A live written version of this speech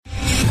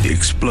The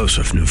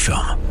explosive new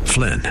film,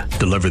 Flynn,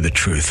 deliver the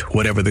truth,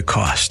 whatever the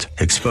cost,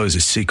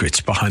 exposes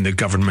secrets behind the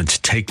government's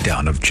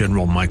takedown of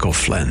General Michael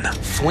Flynn.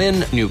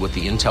 Flynn knew what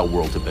the intel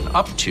world had been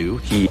up to.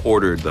 He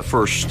ordered the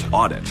first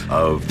audit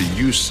of the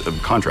use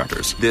of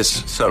contractors.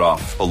 This set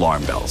off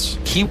alarm bells.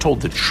 He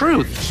told the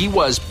truth. He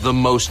was the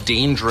most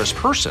dangerous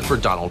person for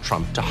Donald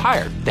Trump to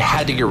hire. They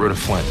had to get rid of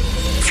Flynn.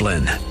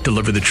 Flynn,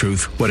 deliver the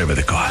truth, whatever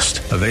the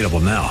cost. Available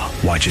now.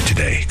 Watch it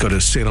today. Go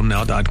to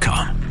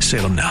salemnow.com.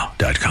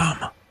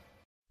 salemnow.com.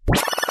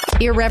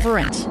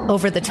 Irreverent,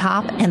 over the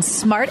top, and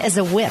smart as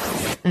a whip.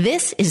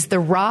 This is the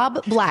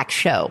Rob Black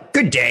Show.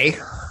 Good day.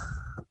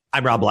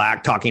 I'm Rob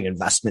Black, talking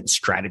investment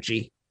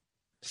strategy,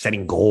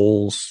 setting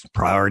goals,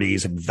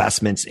 priorities,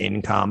 investments,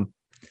 income.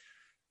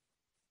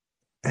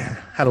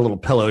 Had a little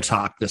pillow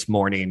talk this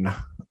morning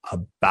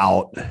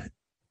about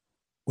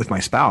with my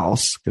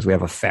spouse, because we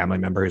have a family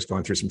member who's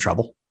going through some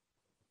trouble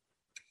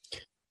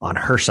on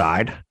her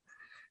side.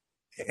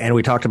 And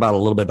we talked about a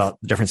little bit about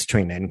the difference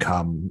between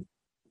income,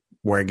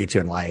 where it gets you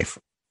in life,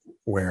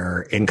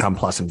 where income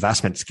plus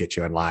investments get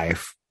you in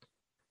life,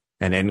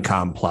 and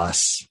income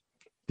plus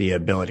the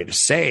ability to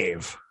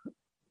save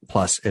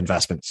plus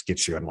investments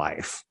gets you in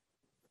life.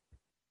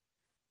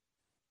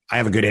 I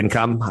have a good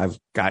income. I've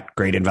got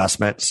great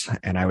investments,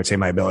 and I would say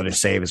my ability to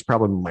save is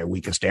probably my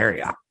weakest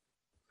area.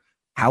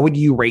 How would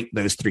you rate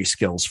those three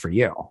skills for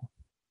you?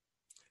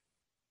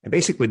 And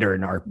basically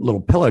during our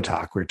little pillow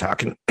talk, we were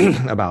talking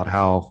about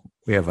how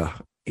we have a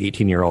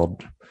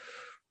 18-year-old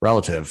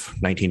relative,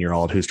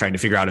 19-year-old, who's trying to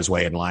figure out his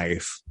way in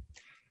life.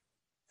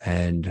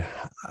 And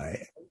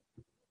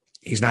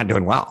he's not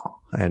doing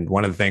well. And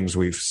one of the things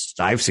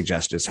I've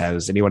suggested is,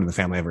 has anyone in the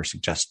family ever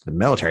suggested the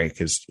military?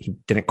 Because he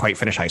didn't quite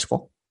finish high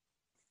school,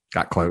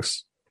 got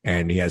close,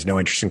 and he has no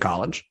interest in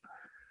college.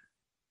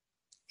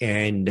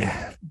 And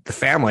the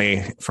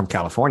family from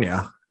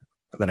California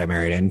that I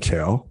married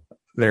into,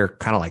 they're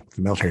kind of like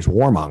the military's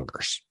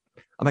warmongers.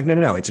 I'm like,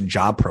 no, it's a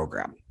job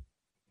program.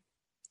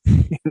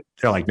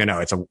 They're like, no, you're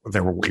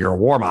a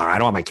warmonger. I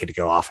don't want my kid to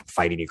go off and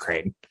fight in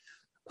Ukraine.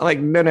 I'm like,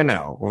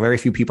 no. Well, very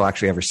few people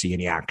actually ever see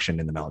any action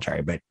in the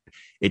military, but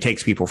it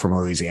takes people from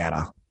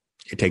Louisiana.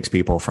 It takes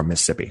people from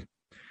Mississippi.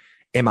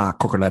 Emma,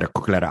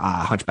 cuculeta,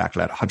 hunchback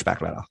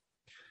letter.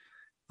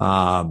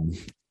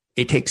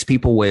 It takes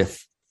people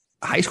with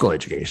high school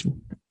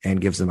education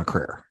and gives them a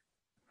career.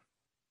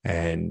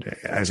 And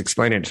I was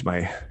explaining it to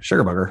my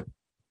sugar bugger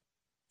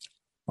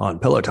on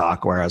Pillow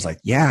Talk, where I was like,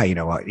 yeah, you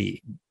know what?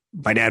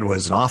 My dad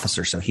was an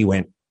officer, so he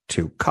went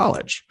to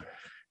college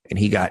and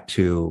he got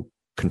to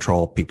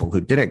control people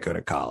who didn't go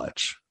to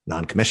college,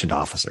 non-commissioned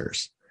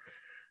officers.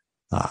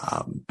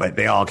 But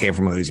they all came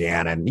from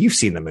Louisiana, and you've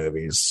seen the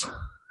movies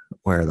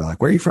where they're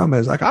like, where are you from? I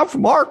was like, I'm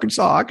from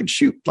Arkansas. I can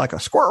shoot like a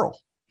squirrel.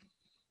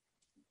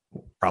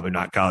 Probably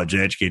not college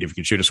educated if you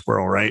can shoot a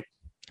squirrel, right?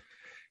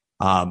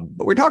 But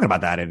we're talking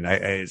about that.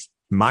 And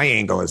my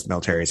angle is the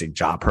military is a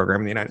job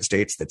program in the United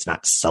States that's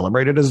not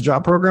celebrated as a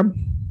job program,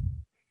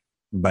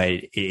 but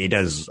it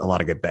does a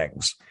lot of good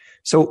things.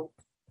 So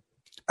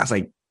I was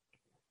like,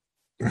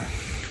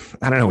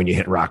 I don't know, when you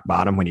hit rock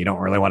bottom, when you don't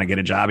really want to get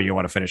a job and you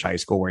want to finish high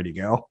school, where do you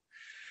go?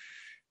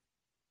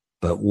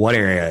 But one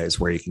area is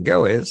where you can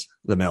go is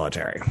the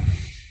military.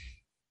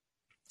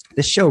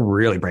 This show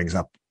really brings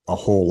up a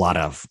whole lot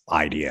of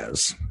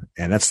ideas,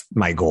 and that's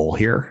my goal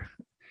here.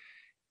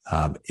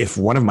 If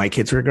one of my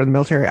kids were to go to the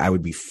military, I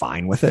would be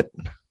fine with it.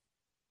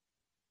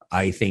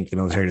 I think the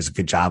military does a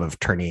good job of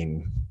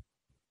turning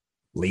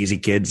lazy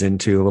kids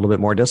into a little bit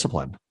more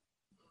discipline.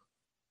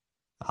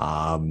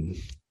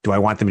 Do I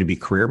want them to be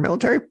career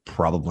military?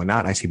 Probably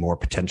not. I see more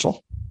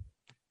potential,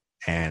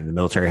 and the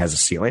military has a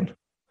ceiling.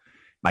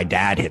 My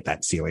dad hit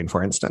that ceiling,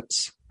 for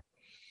instance.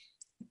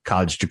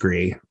 College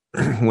degree.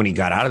 When he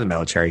got out of the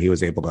military, he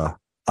was able to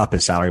up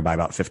his salary by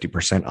about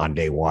 50% on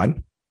day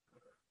one.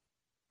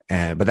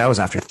 But that was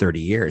after 30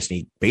 years. And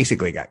he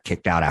basically got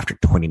kicked out after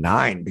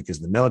 29 because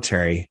the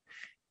military,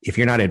 if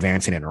you're not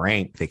advancing in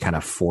rank, they kind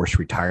of force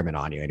retirement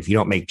on you. And if you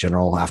don't make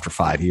general after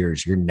 5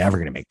 years, you're never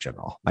going to make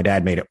general. My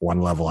dad made it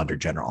one level under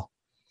general.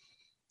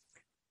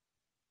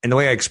 And the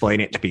way I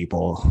explain it to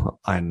people,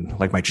 on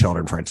like my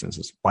children, for instance,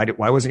 is why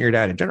wasn't your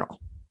dad a general?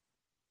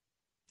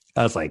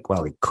 I was like,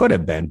 well, he could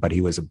have been, but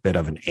he was a bit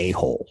of an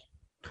a-hole.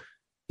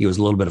 He was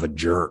a little bit of a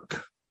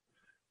jerk.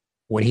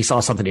 When he saw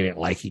something he didn't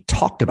like, he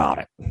talked about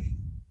it.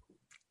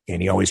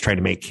 And he always tried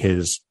to make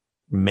his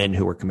men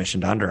who were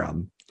commissioned under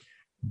him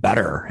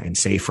better and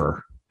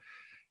safer.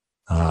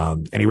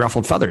 And he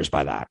ruffled feathers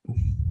by that.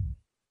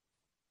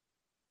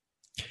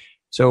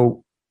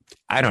 So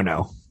I don't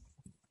know.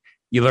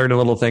 You learned a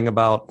little thing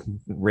about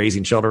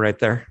raising children right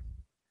there.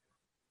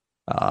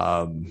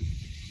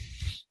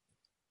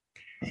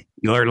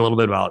 You learned a little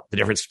bit about the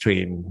difference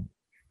between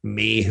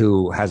me,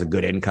 who has a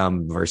good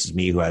income, versus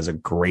me, who has a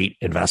great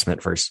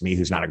investment, versus me,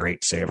 who's not a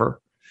great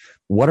saver.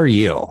 What are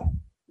you?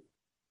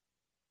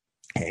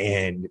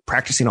 And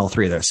practicing all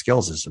three of those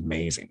skills is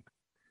amazing.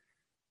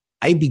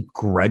 I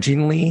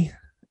begrudgingly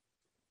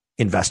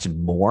invested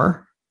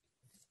more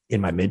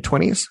in my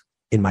mid-20s.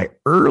 In my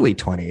early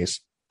 20s,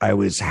 I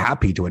was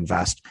happy to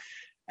invest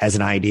as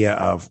an idea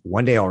of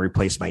one day I'll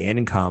replace my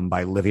income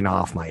by living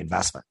off my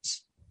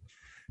investments.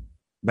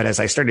 But as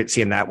I started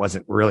seeing that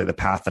wasn't really the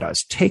path that I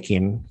was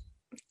taking,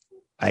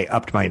 I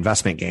upped my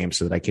investment game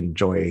so that I can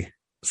enjoy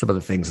some of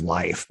the things in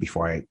life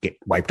before I get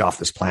wiped off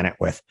this planet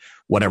with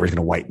whatever's going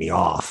to wipe me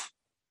off.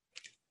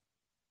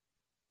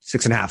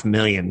 6.5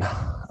 million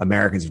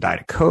Americans have died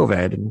of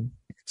COVID, and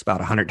it's about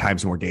 100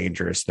 times more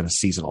dangerous than a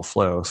seasonal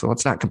flu. So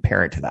let's not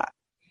compare it to that.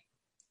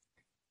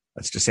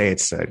 Let's just say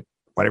it's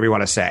whatever you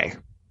want to say.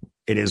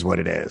 It is what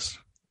it is.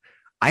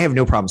 I have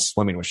no problem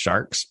swimming with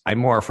sharks. I'm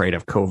more afraid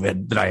of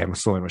COVID than I am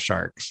swimming with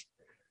sharks.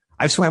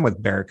 I've swam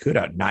with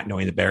barracuda, not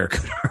knowing that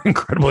barracuda are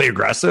incredibly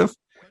aggressive.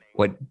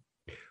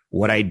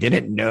 What I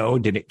didn't know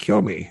didn't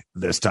kill me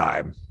this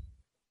time.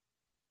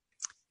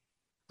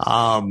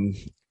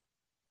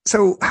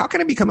 So how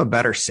can I become a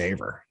better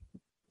saver?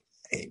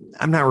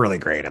 I'm not really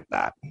great at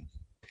that.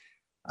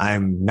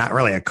 I'm not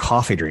really a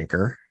coffee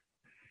drinker,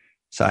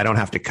 so I don't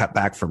have to cut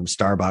back from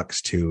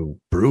Starbucks to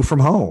brew from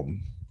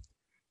home.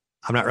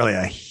 I'm not really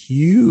a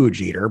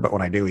huge eater, but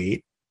when I do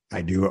eat,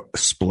 I do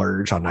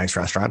splurge on nice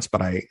restaurants,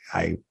 but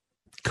I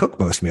cook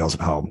most meals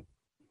at home.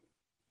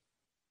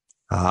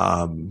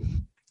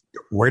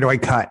 Where do I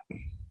cut?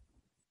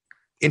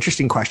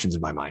 Interesting questions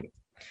in my mind.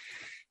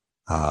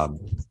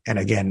 And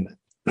again,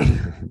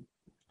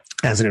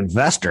 as an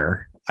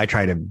investor, I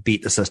try to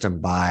beat the system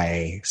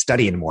by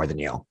studying more than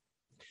you.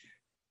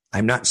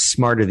 I'm not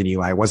smarter than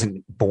you. I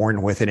wasn't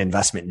born with an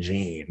investment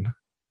gene.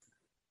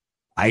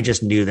 I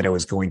just knew that it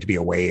was going to be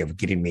a way of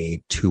getting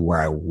me to where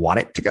I want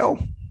it to go.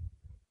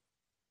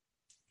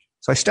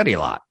 So I study a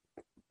lot.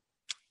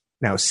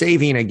 Now,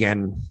 saving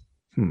again,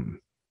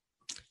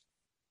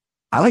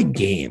 I like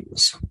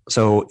games.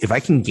 So if I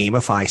can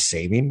gamify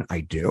saving, I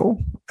do.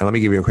 And let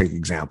me give you a quick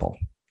example.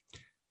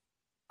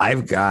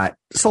 I've got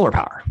solar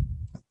power.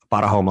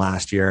 Bought a home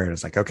last year and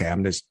it's like, okay,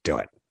 I'm just do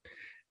it.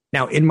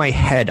 Now, in my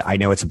head, I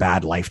know it's a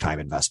bad lifetime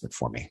investment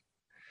for me.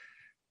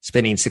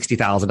 Spending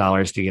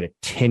 $60,000 to get a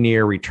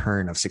 10-year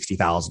return of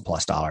 $60,000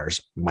 plus dollars.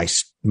 My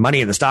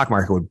money in the stock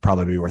market would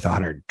probably be worth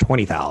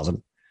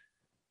 $120,000.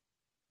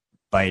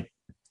 But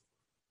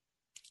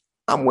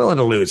I'm willing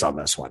to lose on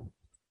this one.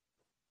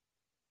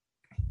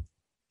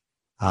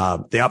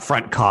 The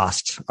upfront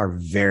costs are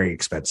very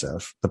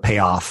expensive. The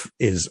payoff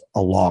is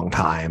a long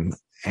time.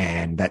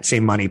 And that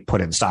same money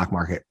put in the stock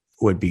market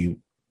would be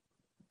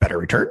better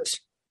returns.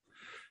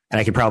 And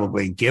I could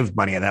probably give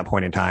money at that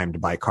point in time to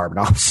buy carbon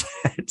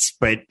offsets.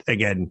 But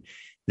again,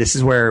 this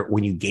is where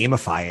when you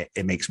gamify it,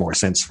 it makes more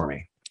sense for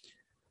me.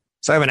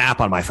 So I have an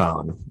app on my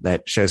phone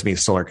that shows me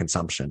solar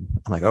consumption.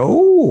 I'm like,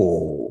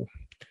 oh.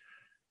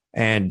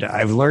 And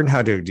I've learned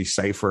how to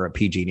decipher a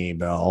PG&E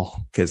bill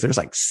because there's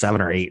like 7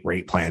 or 8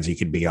 rate plans you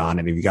could be on.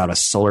 And if you got a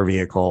solar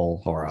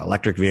vehicle or an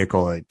electric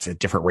vehicle, it's a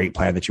different rate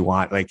plan that you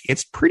want. Like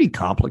it's pretty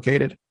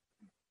complicated.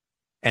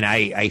 And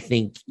I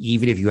think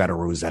even if you had a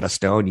Rosetta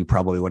Stone, you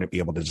probably wouldn't be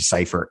able to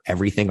decipher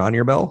everything on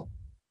your bill.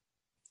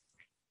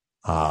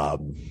 But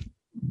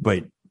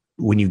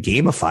when you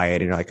gamify it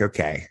and you're like,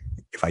 okay,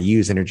 if I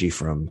use energy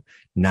from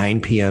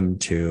 9 p.m.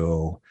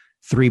 to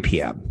 3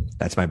 p.m.,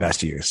 that's my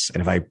best use.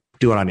 And if I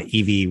do it on an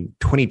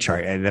EV20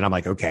 chart, and then I'm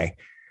like, okay,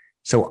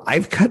 so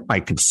I've cut my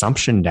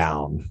consumption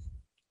down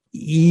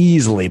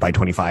easily by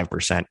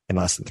 25% in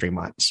less than 3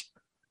 months.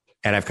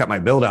 And I've cut my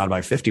bill down by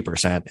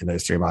 50% in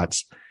those 3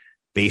 months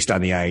based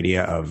on the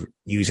idea of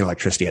using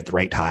electricity at the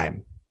right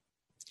time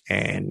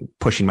and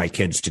pushing my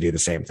kids to do the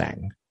same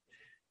thing.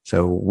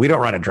 So we don't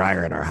run a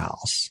dryer in our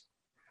house.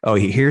 Oh,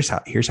 here's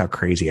how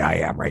crazy I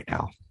am right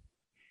now.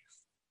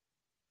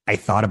 I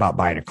thought about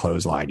buying a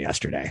clothesline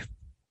yesterday.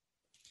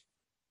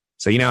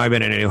 So, I've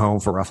been in a new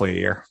home for roughly a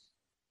year.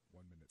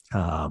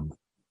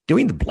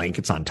 Doing the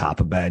blankets on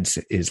top of beds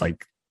is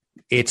like,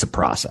 it's a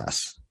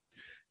process.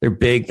 They're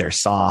big, they're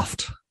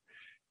soft.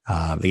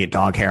 They get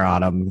dog hair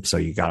on them. So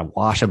you got to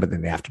wash them, but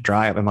then they have to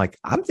dry them.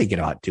 I'm thinking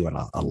about doing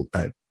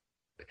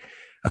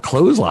a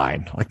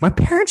clothesline. Like my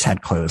parents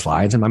had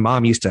clotheslines and my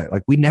mom used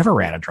to, we never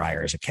ran a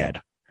dryer as a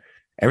kid.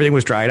 Everything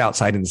was dried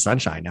outside in the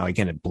sunshine. Now,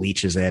 again, it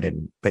bleaches it.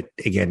 But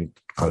again,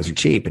 clothes are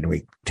cheap and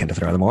we tend to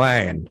throw them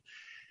away. And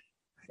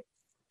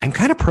I'm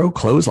kind of pro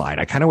clothesline.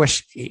 I kind of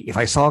wish if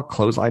I saw a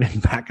clothesline in the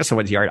back of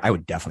someone's yard, I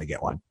would definitely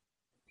get one.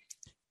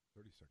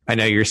 I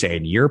know you're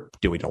saying you're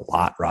doing a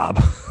lot,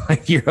 Rob.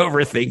 You're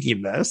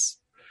overthinking this.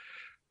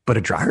 But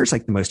a dryer is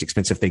like the most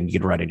expensive thing you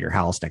can run in your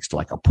house next to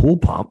like a pool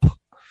pump,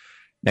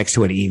 next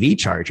to an EV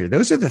charger.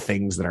 Those are the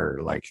things that are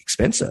like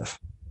expensive.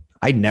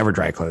 I never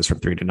dry clothes from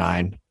 3 to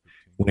 9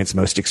 when it's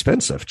most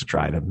expensive to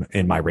dry them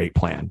in my rate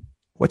plan.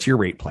 What's your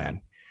rate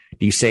plan?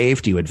 Do you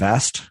save? Do you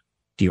invest?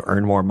 Do you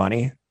earn more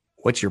money?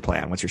 What's your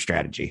plan? What's your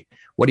strategy?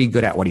 What are you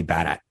good at? What are you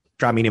bad at?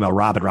 Drop me an email,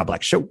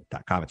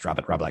 rob@robblackshow.com. It's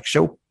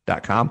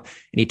rob@robblackshow.com.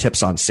 Any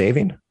tips on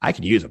saving? I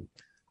could use them.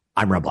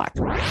 I'm Rob Black.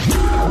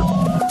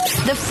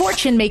 The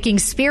fortune-making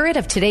spirit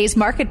of today's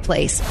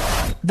marketplace.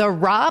 The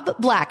Rob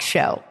Black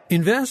Show.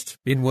 Invest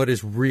in what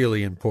is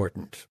really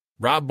important.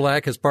 Rob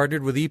Black has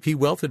partnered with EP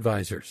Wealth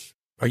Advisors.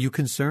 Are you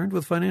concerned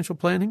with financial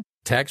planning,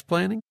 tax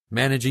planning,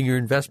 managing your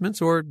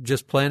investments, or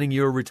just planning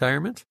your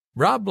retirement?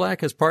 Rob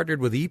Black has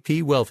partnered with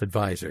EP Wealth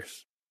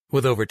Advisors.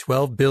 With over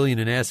 $12 billion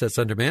in assets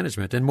under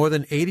management and more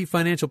than 80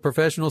 financial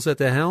professionals at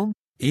the helm,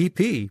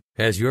 EP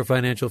has your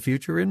financial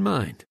future in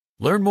mind.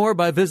 Learn more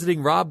by visiting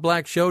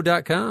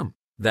robblackshow.com.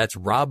 That's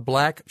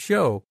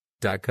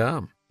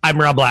robblackshow.com. I'm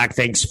Rob Black.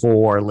 Thanks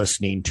for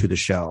listening to the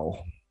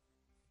show.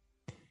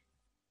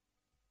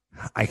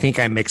 I think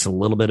I mix a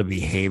little bit of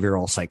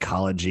behavioral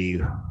psychology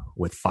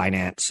with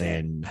finance,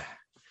 and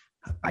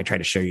I try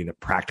to show you that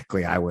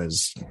practically I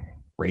was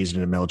raised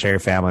in a military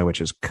family,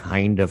 which is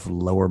kind of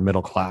lower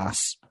middle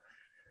class,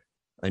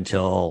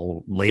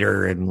 until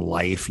later in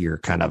life you're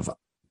kind of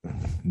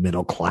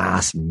middle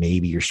class.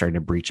 Maybe you're starting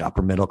to breach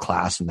upper middle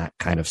class in that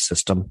kind of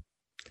system.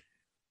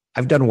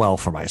 I've done well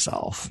for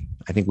myself.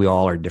 I think we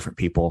all are different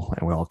people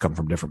and we all come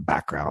from different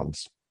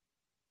backgrounds.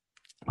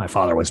 My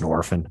father was an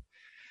orphan,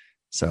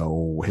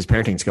 so his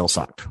parenting skills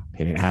sucked.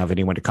 He didn't have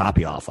anyone to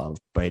copy off of,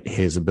 but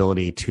his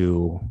ability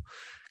to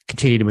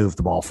continue to move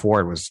the ball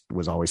forward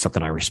was always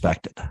something I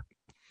respected.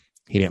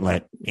 He didn't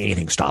let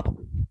anything stop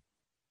him.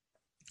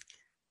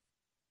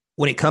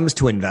 When it comes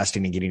to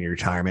investing and getting your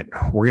retirement,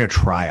 we're going to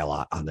try a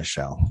lot on this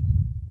show.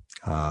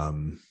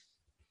 The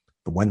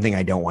one thing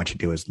I don't want you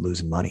to do is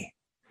losing money,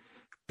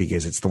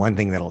 because it's the one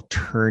thing that'll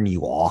turn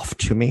you off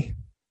to me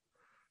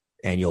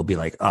and you'll be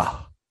like,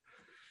 oh.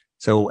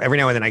 So every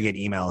now and then I get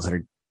emails that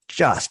are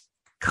just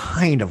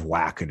kind of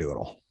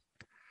wackadoodle.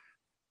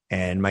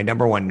 And my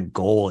number one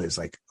goal is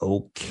like,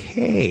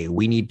 okay,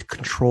 we need to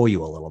control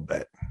you a little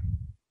bit.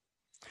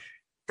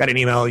 Got an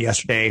email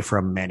yesterday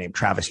from a man named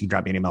Travis. He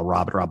dropped me an email,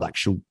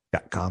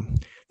 rob@robblackshow.com.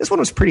 This one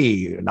was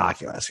pretty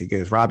innocuous. He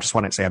goes, Rob, just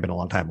wanted to say I've been a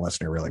long time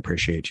listener. Really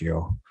appreciate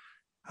you.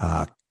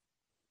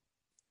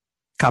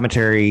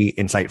 Commentary,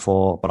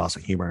 insightful, but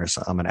also humorous.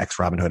 I'm an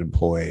ex-Robinhood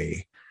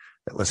employee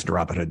that listened to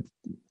Robinhood.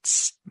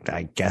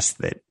 I guess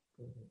that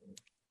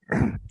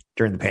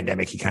during the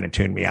pandemic, he kind of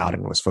tuned me out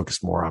and was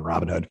focused more on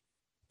Robinhood.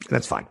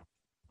 That's fine.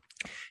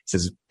 He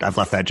says, I've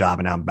left that job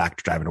and now I'm back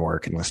to driving to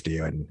work and listen to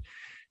you and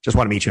just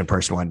want to meet you in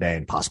person one day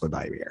and possibly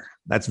buy you a beer.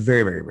 That's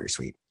very, very, very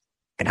sweet.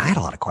 And I had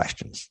a lot of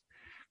questions.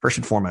 First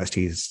and foremost,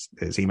 his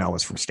email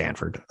was from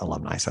Stanford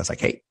alumni. So I was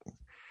like, hey,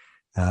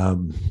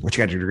 what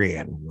you got your degree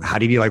in? How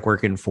did you like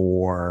working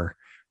for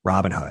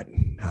Robinhood?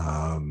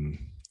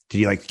 Did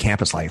you like the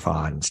campus life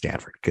on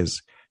Stanford?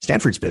 Because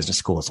Stanford's business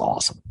school is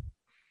awesome.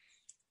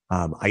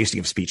 I used to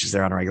give speeches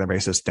there on a regular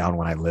basis down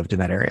when I lived in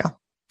that area.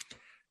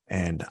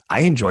 And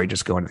I enjoyed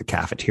just going to the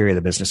cafeteria,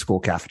 the business school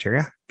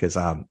cafeteria, because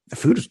the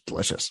food is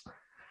delicious.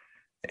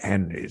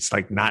 And it's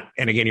like not,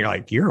 and again, you're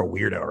like, you're a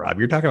weirdo, Rob.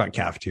 You're talking about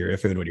cafeteria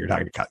food when you're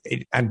talking to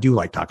I do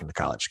like talking to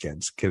college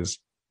kids because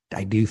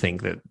I do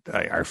think that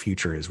our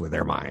future is with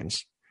their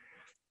minds.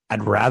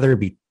 I'd rather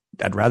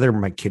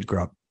my kid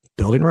grow up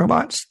building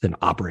robots than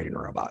operating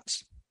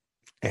robots.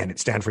 And at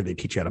Stanford, they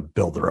teach you how to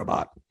build the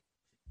robot.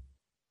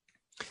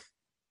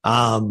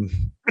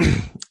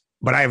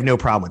 But I have no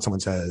problem when someone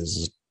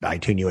says, I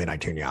tune you in, I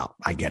tune you out.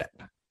 I get it.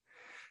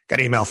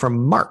 Got an email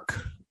from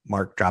Mark.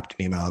 Mark dropped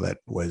an email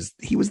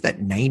he was that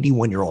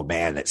 91-year-old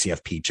man that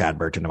CFP Chad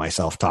Burton and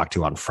myself talked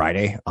to on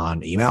Friday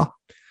on email.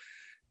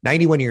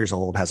 91 years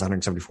old, has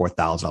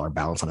 $174,000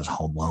 balance on his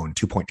home loan,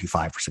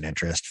 2.25%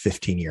 interest,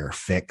 15-year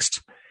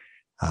fixed.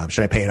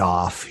 Should I pay it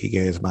off? He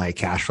goes, my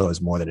cash flow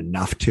is more than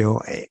enough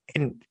to.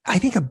 And I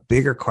think a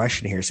bigger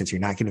question here, since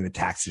you're not getting the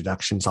tax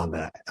deductions on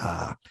the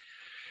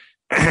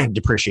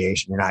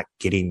depreciation, you're not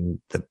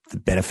getting the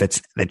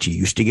benefits that you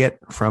used to get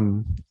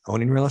from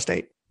owning real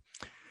estate.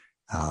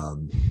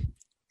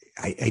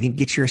 I think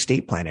get your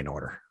estate plan in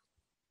order.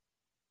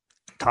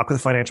 Talk with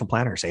a financial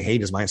planner. Say, hey,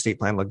 does my estate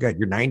plan look good?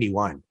 You're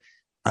 91.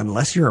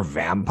 Unless you're a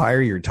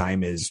vampire, your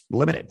time is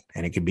limited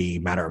and it could be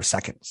a matter of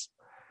seconds.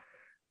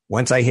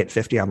 Once I hit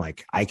 50, I'm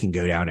like, I can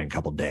go down in a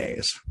couple of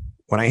days.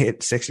 When I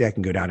hit 60, I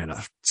can go down in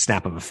a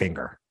snap of a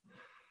finger.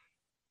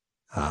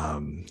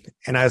 And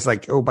I was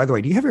like, oh, by the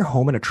way, do you have your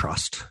home in a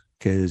trust?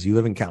 Because you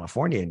live in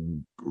California,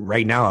 and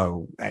right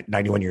now at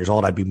 91 years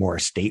old, I'd be more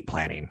estate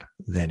planning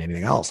than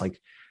anything else.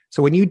 Like,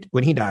 so when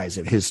he dies,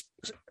 if his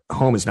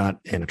home is not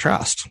in a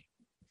trust,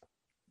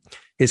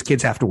 his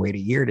kids have to wait a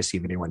year to see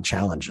if anyone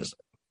challenges it.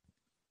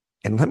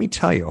 And let me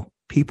tell you,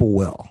 people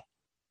will.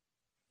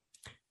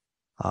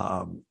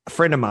 A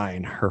friend of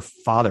mine, her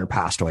father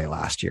passed away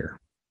last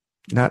year.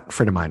 Not a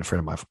friend of mine, a friend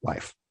of my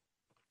wife.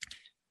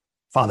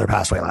 Father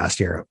passed away last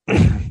year,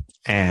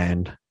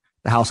 and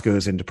the house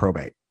goes into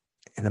probate.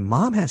 And the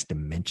mom has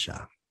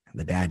dementia, and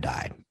the dad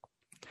died.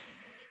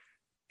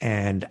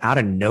 And out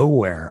of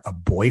nowhere, a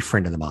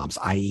boyfriend of the mom's,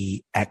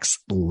 i.e.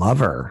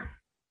 ex-lover,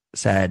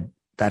 said,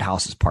 that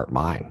house is part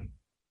mine.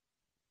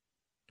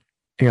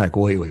 And you're like,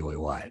 wait,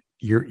 what?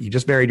 You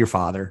just buried your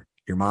father.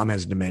 Your mom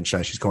has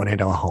dementia. She's going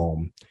into a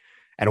home.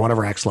 And one of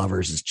her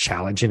ex-lovers is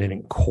challenging it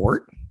in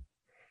court.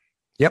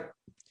 Yep.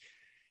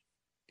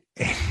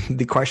 And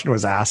the question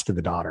was asked to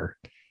the daughter,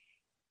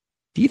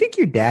 do you think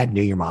your dad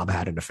knew your mom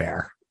had an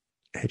affair?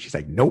 And she's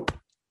like, nope.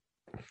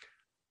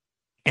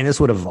 And this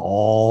would have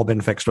all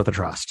been fixed with a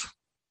trust.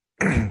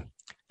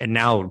 And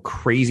now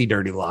crazy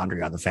dirty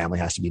laundry on the family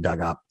has to be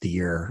dug up the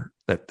year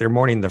that they're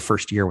mourning their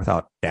first year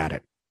without dad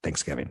at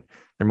Thanksgiving.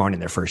 They're mourning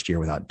their first year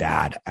without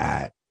dad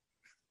at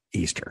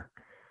Easter.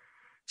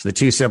 So the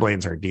two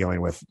siblings are dealing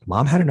with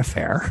mom had an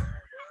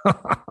affair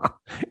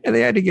and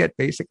they had to get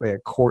basically a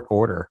court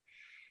order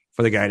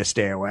for the guy to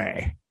stay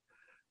away.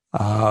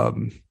 A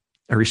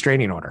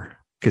restraining order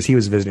because he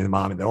was visiting the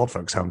mom in the old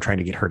folks home trying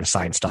to get her to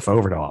sign stuff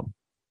over to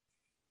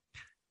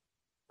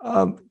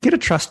him. Get a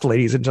trust,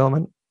 ladies and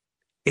gentlemen.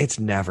 It's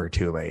never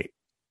too late.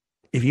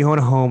 If you own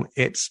a home,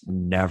 it's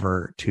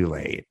never too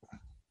late.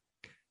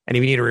 And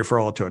if you need a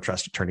referral to a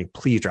trust attorney,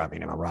 please drop me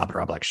an email,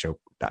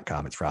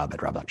 rob@robblackshow.com. It's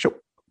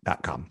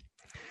rob@robblackshow.com.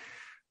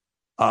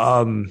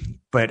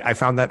 But I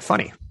found that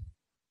funny.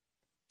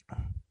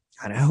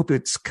 And I hope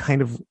it's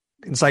kind of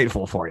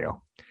insightful for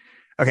you.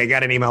 Okay,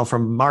 got an email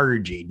from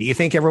Margie. Do you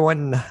think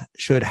everyone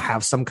should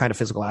have some kind of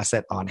physical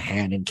asset on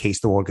hand in case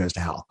the world goes to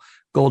hell?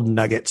 Gold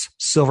nuggets,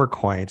 silver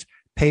coins,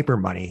 paper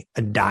money,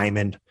 a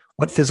diamond.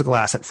 What physical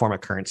asset form of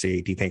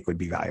currency do you think would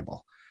be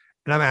valuable?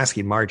 And I'm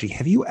asking Margie,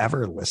 have you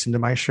ever listened to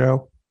my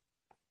show?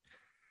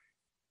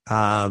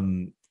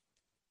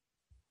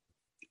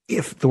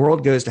 If the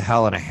world goes to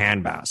hell in a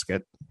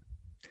handbasket,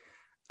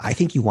 I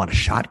think you want a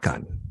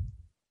shotgun.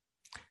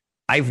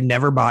 I've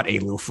never bought a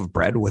loaf of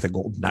bread with a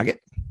gold nugget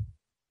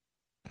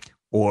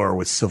or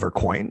with silver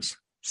coins.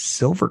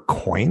 Silver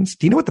coins?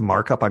 Do you know what the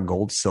markup on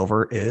gold,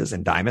 silver is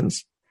and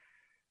diamonds?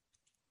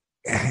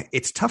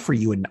 It's tough for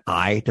you and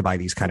I to buy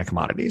these kind of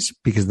commodities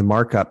because the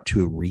markup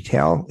to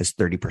retail is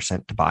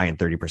 30% to buy and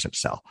 30% to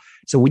sell.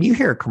 So when you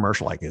hear a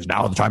commercial like this,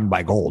 now the time to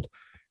buy gold,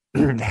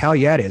 hell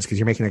yeah, it is, because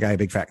you're making the guy a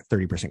big fat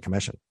 30%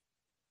 commission.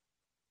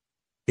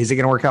 Is it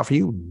going to work out for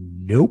you?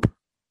 Nope.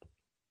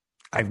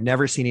 I've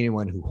never seen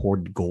anyone who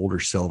hoarded gold or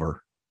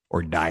silver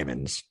or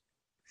diamonds.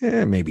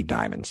 Maybe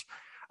diamonds.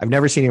 I've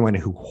never seen anyone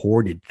who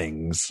hoarded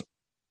things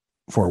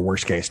for a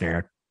worst case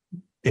scenario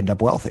end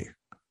up wealthy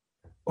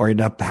or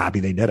end up happy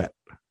they did it.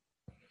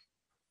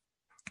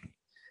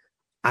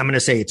 I'm going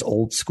to say it's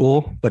old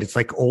school, but it's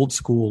like old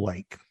school,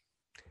 like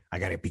I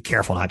got to be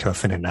careful not to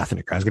offend an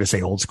ethnic. I was going to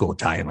say old school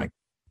Italian, like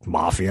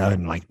mafia,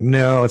 and like,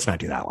 no, let's not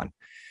do that one.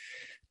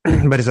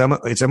 But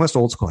it's almost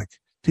old school. Like,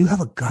 do you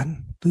have a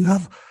gun? Do you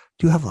have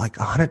like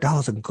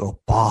 $100 in gold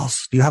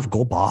balls? Do you have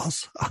gold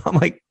balls? I'm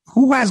like,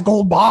 who has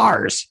gold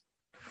bars?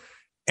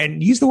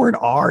 And use the word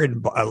R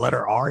in a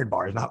letter R in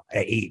bars, not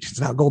H. It's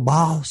not gold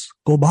balls,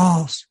 gold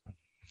balls.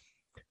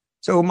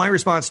 So my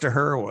response to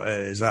her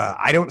was,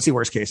 I don't see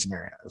worst case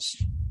scenarios.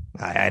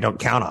 I don't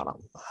count on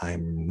them.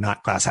 I'm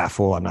not glass half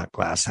full. I'm not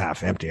glass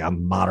half empty.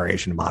 I'm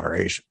moderation to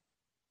moderation.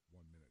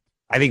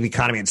 I think the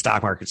economy and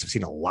stock markets have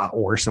seen a lot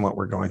worse than what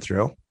we're going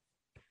through.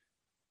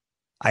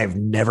 I've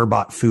never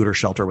bought food or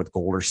shelter with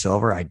gold or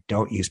silver. I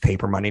don't use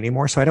paper money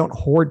anymore, so I don't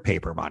hoard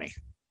paper money.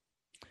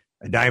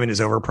 A diamond is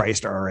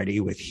overpriced already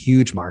with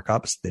huge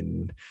markups,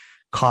 then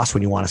cost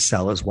when you want to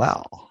sell as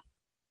well.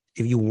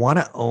 If you want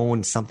to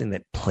own something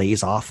that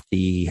plays off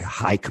the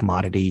high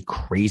commodity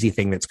crazy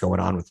thing that's going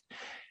on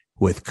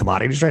with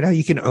commodities right now,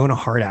 you can own a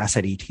hard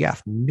asset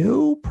ETF.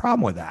 No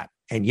problem with that.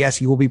 And yes,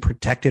 you will be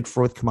protected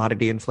with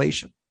commodity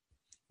inflation.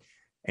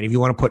 And if you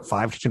want to put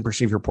 5 to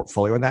 10% of your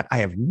portfolio in that, I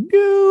have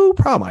no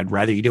problem. I'd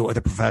rather you do it with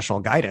a professional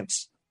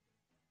guidance.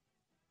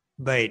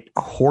 But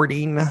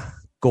hoarding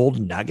gold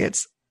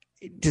nuggets,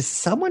 does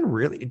someone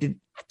really, did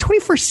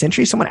 21st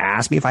century someone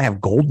ask me if I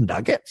have gold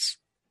nuggets?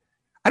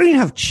 I don't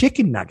even have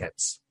chicken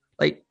nuggets.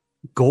 Like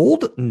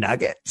gold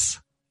nuggets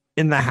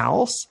in the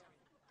house?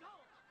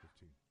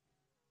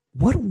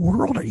 What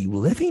world are you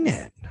living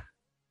in?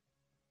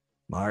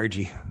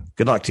 Margie,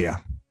 good luck to you.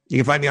 You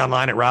can find me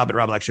online at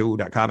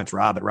rob@robblackshow.com. It's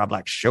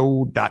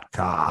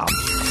rob@robblackshow.com.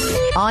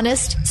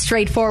 Honest,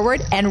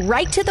 straightforward, and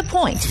right to the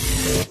point.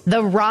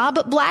 The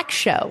Rob Black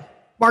Show.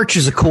 March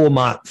is a cool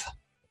month.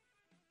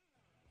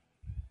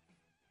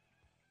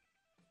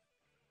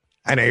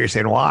 I know you're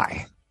saying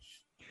why.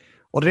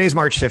 Well, today's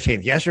March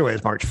 15th. Yesterday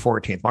was March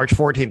 14th. March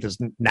 14th is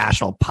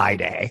National Pie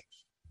Day.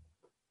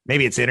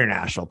 Maybe it's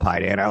International Pie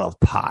Day, and I love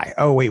pie.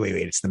 Oh, wait.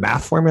 It's the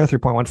math formula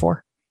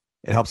 3.14.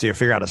 It helps you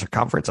figure out a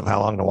circumference of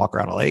how long to walk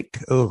around a lake.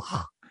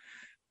 Ugh.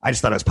 I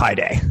just thought it was Pie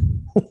Day.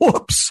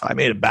 Whoops, I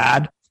made it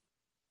bad.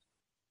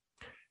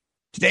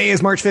 Today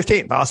is March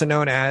 15th, also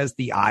known as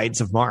the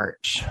Ides of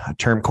March, a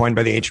term coined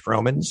by the ancient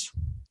Romans.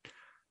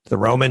 To the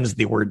Romans,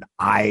 the word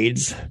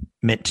Ides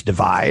meant to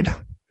divide.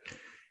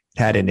 It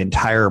had an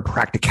entire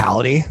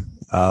practicality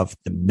of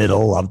the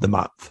middle of the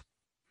month.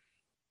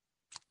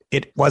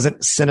 It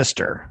wasn't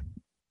sinister.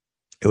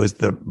 It was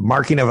the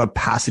marking of a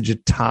passage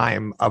of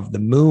time of the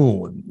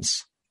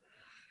moons.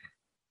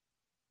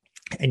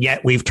 And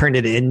yet we've turned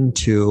it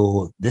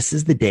into, this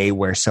is the day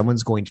where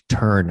someone's going to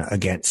turn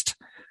against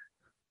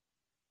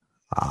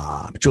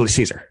Julius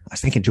Caesar. I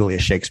was thinking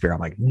Julius Shakespeare. I'm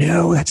like,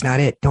 no, that's not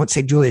it. Don't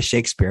say Julius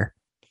Shakespeare.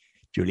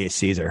 Julius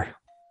Caesar.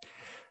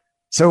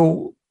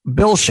 So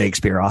Bill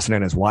Shakespeare, also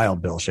known as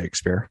Wild Bill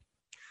Shakespeare,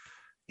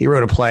 he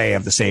wrote a play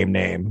of the same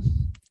name,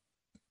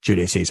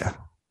 Julius Caesar.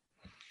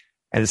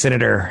 And the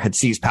senator had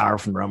seized power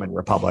from the Roman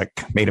Republic,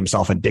 made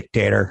himself a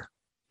dictator,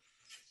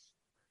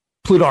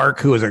 Plutarch,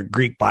 who was a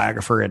Greek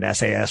biographer and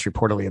essayist,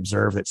 reportedly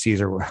observed that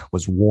Caesar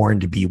was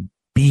warned to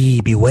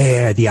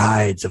beware the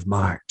Ides of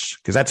March,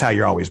 because that's how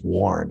you're always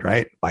warned,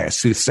 right? By a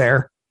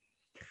soothsayer.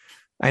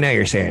 I know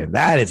you're saying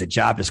that is a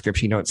job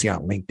description you don't see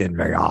on LinkedIn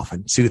very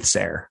often,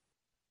 soothsayer.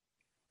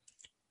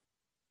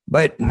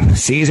 But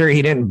Caesar,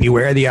 he didn't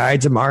beware the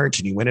Ides of March,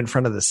 and he went in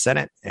front of the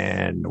Senate,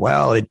 and,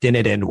 well, it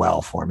didn't end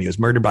well for him. He was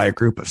murdered by a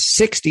group of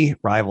 60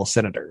 rival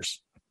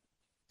senators.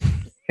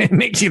 It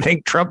makes you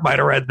think Trump might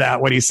have read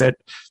that when he sent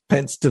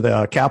Pence to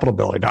the Capitol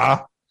building.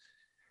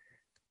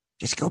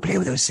 Just go play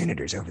with those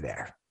senators over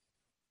there.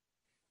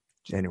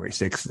 January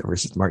 6th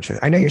versus March 5th.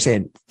 I know you're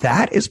saying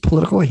that is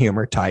political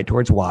humor tied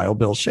towards Wild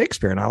Bill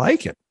Shakespeare, and I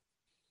like it.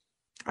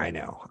 I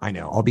know.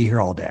 I'll be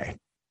here all day.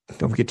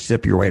 Don't forget to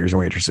tip your waiters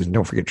and waitresses, and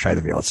don't forget to try the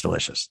veal. It's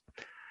delicious.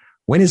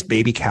 When is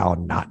baby cow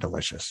not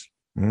delicious?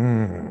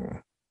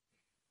 Until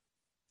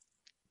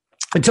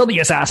the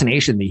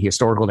assassination, the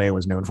historical day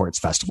was known for its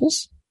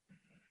festivals,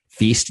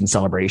 feasts, and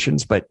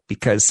celebrations. But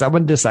because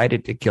someone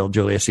decided to kill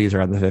Julius Caesar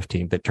on the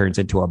 15th, it turns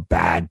into a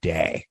bad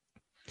day.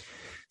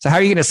 So how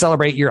are you going to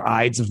celebrate your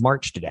Ides of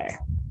March today?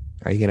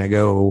 Are you going to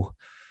go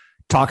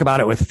talk about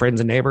it with friends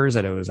and neighbors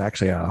that it was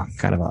actually a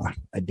kind of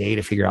a day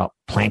to figure out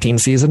planting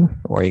season?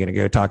 Or are you going to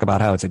go talk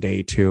about how it's a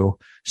day to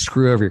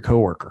screw over your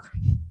coworker?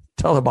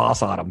 Tell the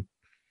boss on him.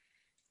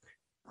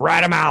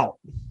 Rat him out.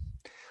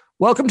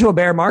 Welcome to a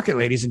bear market,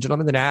 ladies and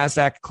gentlemen. The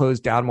NASDAQ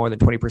closed down more than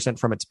 20%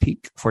 from its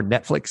peak. For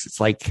Netflix, it's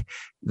like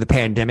the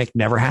pandemic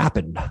never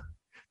happened.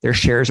 Their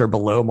shares are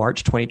below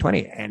March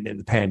 2020. And in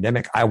the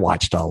pandemic, I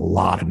watched a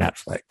lot of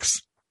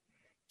Netflix.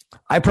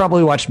 I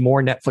probably watched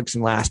more Netflix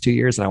in the last 2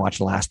 years than I watched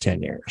in the last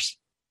 10 years.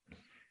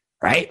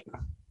 Right?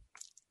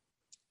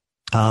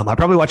 I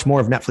probably watched more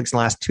of Netflix in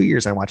the last 2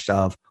 years than I watched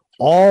of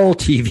all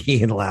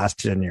TV in the last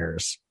 10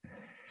 years.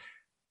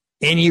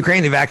 In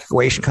Ukraine, the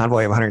evacuation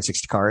convoy of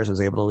 160 cars was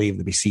able to leave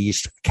the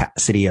besieged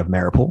city of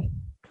Mariupol,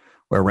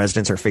 where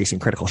residents are facing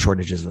critical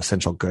shortages of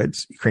essential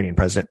goods. Ukrainian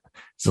President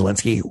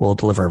Zelensky will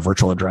deliver a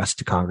virtual address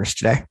to Congress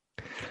today.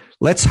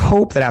 Let's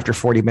hope that after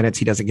 40 minutes,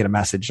 he doesn't get a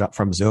message up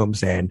from Zoom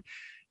saying,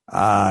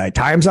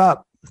 time's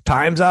up,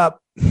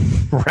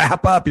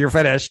 wrap up, you're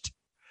finished.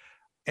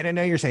 And I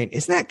know you're saying,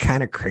 isn't that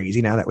kind of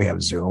crazy now that we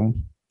have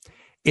Zoom?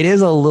 It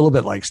is a little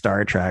bit like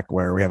Star Trek,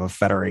 where we have a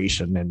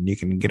federation and you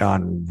can get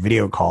on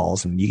video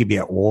calls and you can be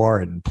at war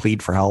and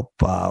plead for help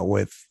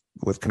with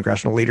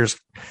congressional leaders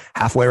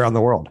halfway around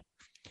the world.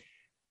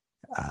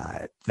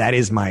 That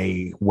is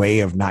my way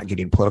of not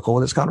getting political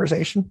in this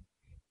conversation.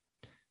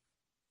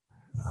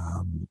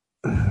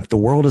 The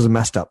world is a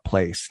messed up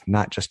place,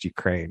 not just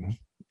Ukraine.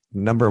 The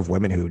number of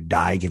women who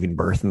die giving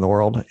birth in the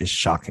world is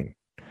shocking.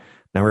 The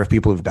number of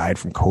people who've died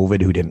from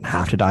COVID who didn't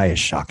have to die is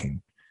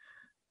shocking.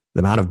 The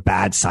amount of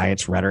bad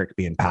science rhetoric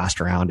being passed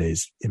around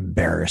is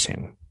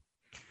embarrassing.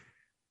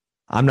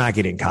 I'm not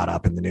getting caught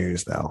up in the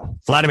news, though.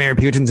 Vladimir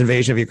Putin's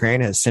invasion of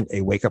Ukraine has sent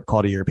a wake-up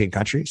call to European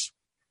countries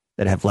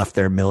that have left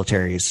their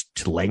militaries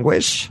to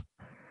languish.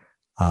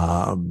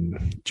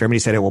 Germany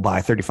said it will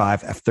buy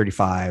 35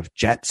 F-35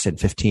 jets and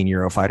 15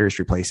 Eurofighters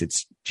to replace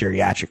its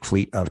geriatric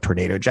fleet of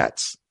Tornado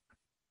jets.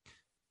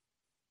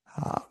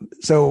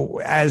 So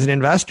as an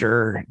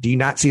investor, do you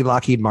not see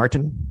Lockheed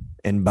Martin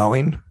and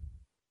Boeing?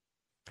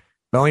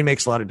 Boeing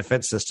makes a lot of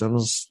defense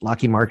systems.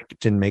 Lockheed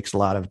Martin makes a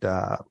lot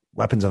of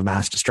weapons of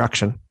mass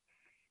destruction.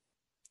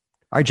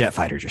 Our jet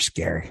fighters are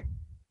scary.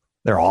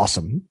 They're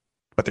awesome,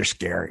 but they're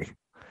scary.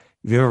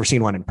 If you've ever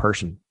seen one in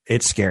person,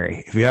 it's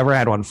scary. If you ever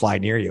had one fly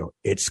near you,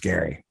 it's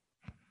scary.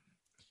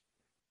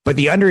 But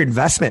the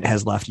underinvestment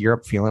has left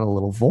Europe feeling a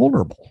little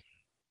vulnerable.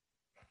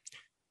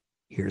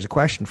 Here's a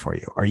question for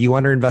you. Are you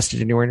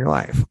underinvested anywhere in your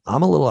life?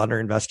 I'm a little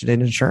underinvested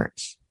in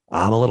insurance.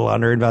 I'm a little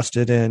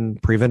underinvested in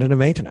preventative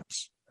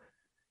maintenance.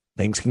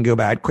 Things can go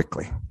bad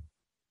quickly.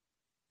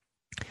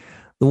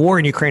 The war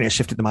in Ukraine has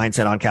shifted the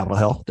mindset on Capitol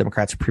Hill.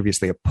 Democrats have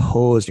previously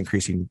opposed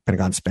increasing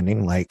Pentagon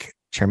spending, like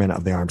Chairman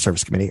of the Armed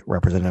Services Committee,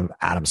 Representative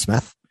Adam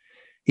Smith.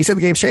 He said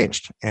the game's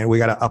changed and we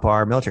got to up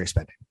our military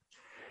spending.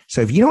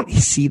 So if you don't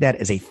see that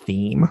as a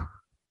theme,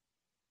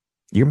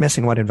 you're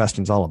missing what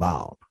investing is all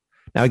about.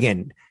 Now,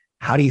 again,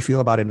 how do you feel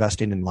about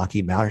investing in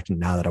Lockheed Martin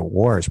now that a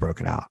war is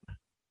broken out?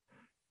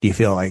 Do you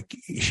feel like,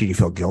 should you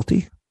feel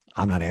guilty?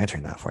 I'm not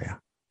answering that for you.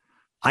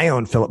 I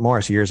owned Philip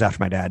Morris years after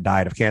my dad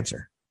died of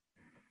cancer.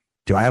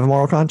 Do I have a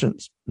moral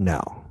conscience?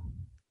 No.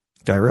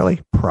 Do I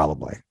really?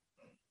 Probably.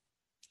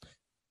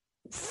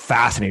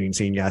 Fascinating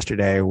scene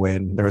yesterday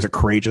when there was a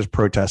courageous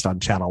protest on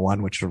Channel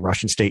 1, which is a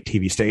Russian state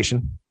TV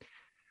station.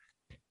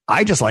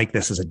 I just like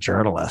this as a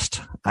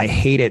journalist. I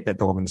hate it that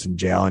the woman's in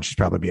jail and she's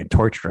probably being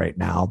tortured right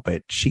now,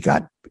 but she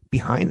got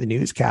behind the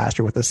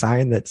newscaster with a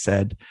sign that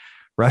said,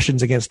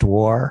 Russians against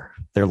war.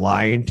 They're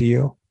lying to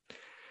you.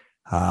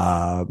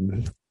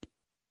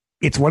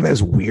 It's one of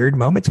those weird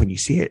moments when you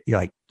see it. You're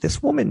like,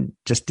 this woman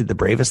just did the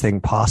bravest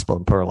thing possible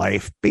and put her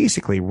life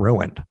basically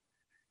ruined.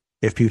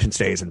 If Putin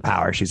stays in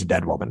power, she's a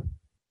dead woman.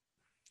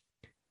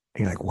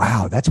 And you're like,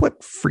 wow, that's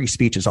what free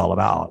speech is all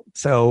about.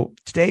 So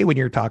today, when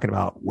you're talking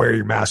about wear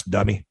your mask,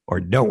 dummy, or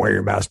don't wear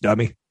your mask,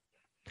 dummy,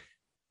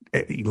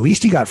 at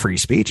least you got free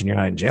speech and you're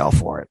not in jail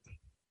for it.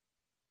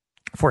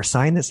 For a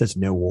sign that says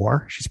no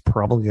war, she's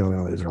probably going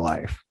to lose her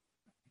life.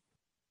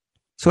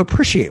 So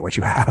appreciate what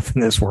you have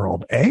in this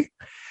world, eh?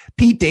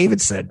 Pete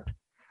Davidson.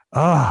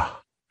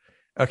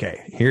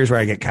 Okay, here's where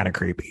I get kind of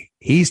creepy.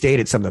 He's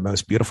dated some of the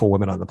most beautiful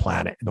women on the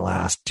planet in the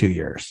last 2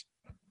 years.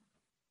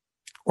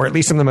 Or at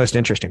least some of the most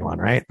interesting one,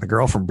 right? The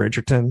girl from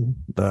Bridgerton,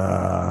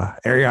 the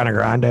Ariana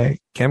Grande,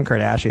 Kim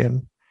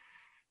Kardashian,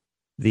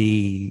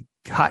 the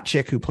hot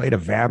chick who played a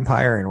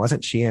vampire, and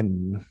wasn't she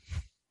in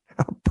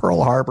a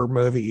Pearl Harbor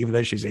movie, even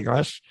though she's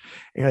English?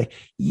 And you're like,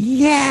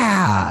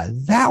 yeah,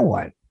 that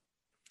one.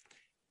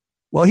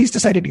 Well, he's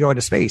decided to go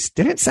into space.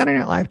 Didn't Saturday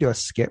Night Live do a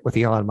skit with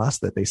Elon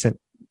Musk that they sent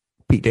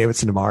Pete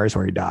Davidson to Mars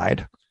where he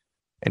died?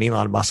 And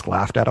Elon Musk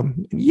laughed at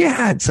him.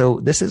 Yeah. And so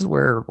this is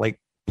where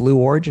like Blue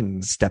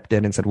Origin stepped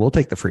in and said, we'll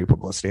take the free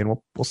publicity and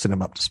we'll send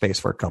him up to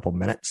space for a couple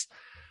minutes.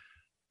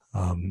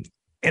 And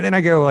then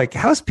I go like,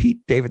 how's Pete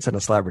Davidson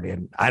a celebrity?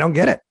 And I don't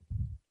get it.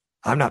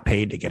 I'm not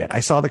paid to get it.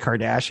 I saw the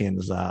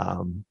Kardashians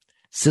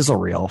sizzle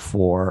reel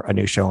for a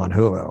new show on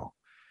Hulu.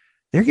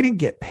 They're going to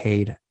get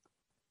paid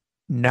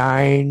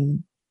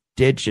 9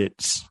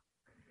 digits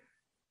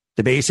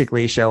to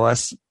basically show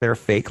us their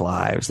fake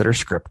lives that are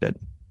scripted.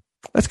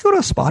 Let's go to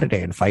a spa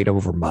today and fight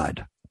over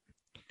mud.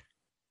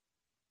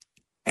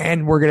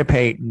 And we're going to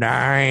pay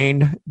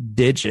 9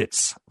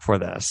 digits for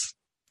this.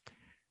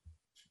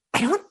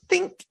 I don't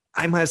think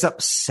I'm as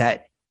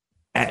upset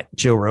at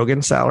Joe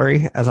Rogan's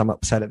salary as I'm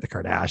upset at the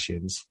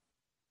Kardashians.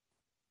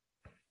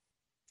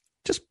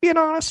 Just being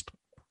honest,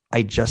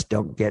 I just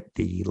don't get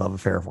the love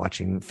affair of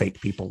watching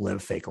fake people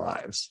live fake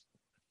lives.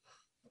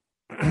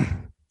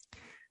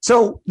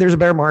 So there's a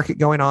bear market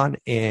going on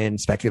in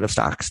speculative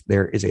stocks.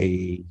 There is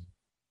a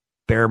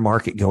bear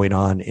market going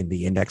on in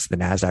the index, the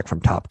NASDAQ,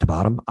 from top to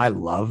bottom. I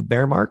love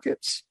bear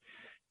markets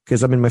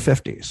because I'm in my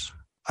 50s.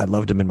 I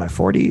loved them in my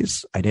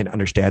 40s. I didn't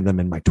understand them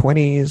in my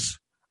 20s.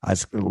 I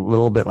was a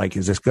little bit like,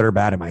 is this good or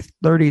bad in my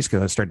 30s? Because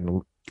I was starting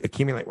to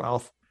accumulate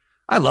wealth.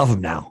 I love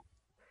them now.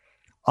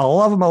 I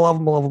love them. I love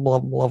them. I love them. I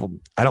love them. I love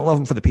them. I don't love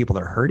them for the people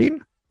that are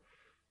hurting.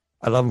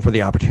 I love them for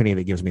the opportunity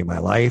that gives me in my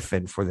life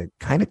and for the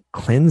kind of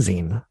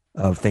cleansing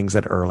of things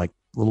that are like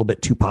a little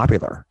bit too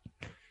popular.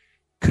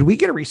 Could we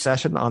get a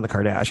recession on the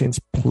Kardashians,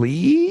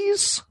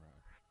 please?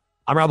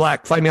 I'm Rob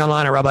Black. Find me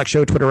online at Rob Black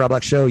Show, Twitter, Rob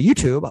Black Show,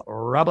 YouTube,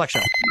 Rob Black Show.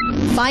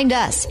 Find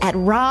us at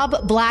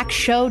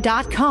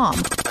robblackshow.com.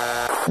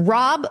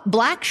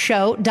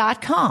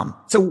 robblackshow.com.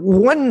 So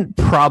one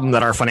problem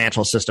that our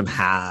financial system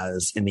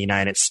has in the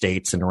United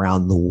States and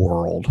around the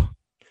world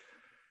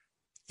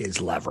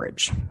is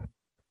leverage.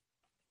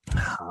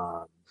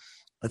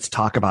 Let's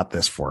talk about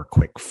this for a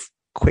quick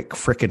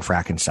frickin'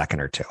 frackin'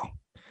 second or two.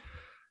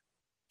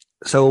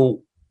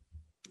 So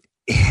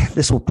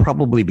this will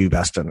probably be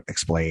best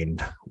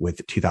explained with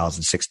the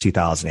 2006,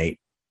 2008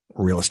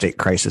 real estate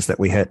crisis that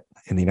we hit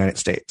in the United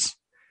States,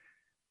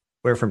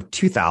 where from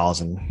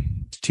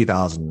 2000 to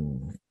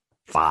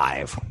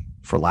 2005,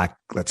 for lack,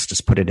 let's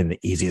just put it in the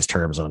easiest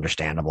terms,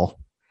 understandable.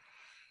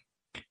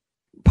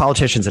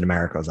 Politicians in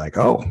America was like,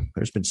 oh,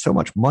 there's been so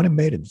much money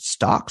made in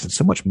stocks and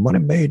so much money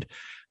made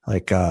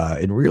like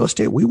in real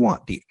estate. We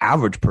want the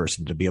average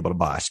person to be able to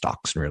buy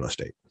stocks in real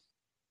estate.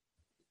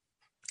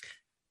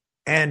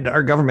 And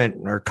our government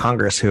or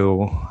Congress,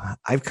 who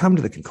I've come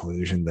to the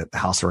conclusion that the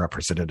House of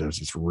Representatives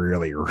is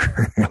really,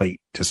 really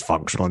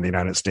dysfunctional in the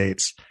United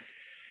States.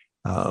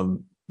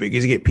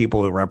 Because you get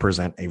people who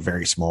represent a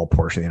very small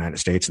portion of the United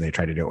States and they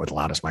try to do it with the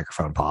loudest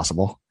microphone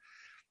possible.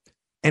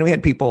 And we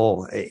had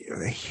people,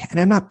 and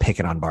I'm not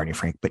picking on Barney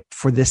Frank, but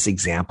for this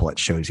example, it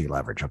shows you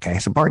leverage. Okay.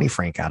 So Barney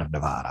Frank out of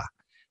Nevada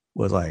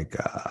was like,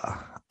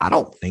 I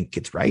don't think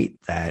it's right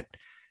that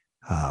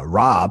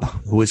Rob,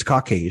 who is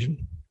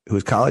Caucasian, who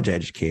is college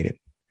educated,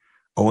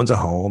 owns a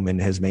home and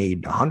has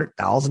made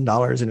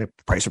 $100,000 in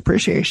price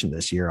appreciation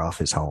this year off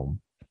his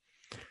home.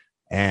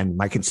 And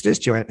my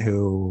constituent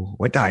who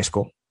went to high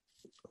school,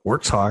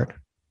 works hard,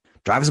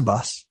 drives a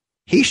bus,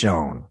 he should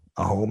own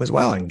a home as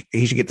well. And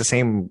he should get the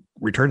same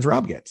returns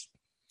Rob gets.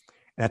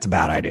 That's a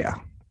bad idea.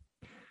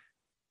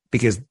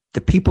 Because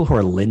the people who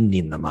are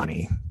lending the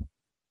money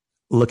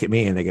look at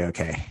me and they go,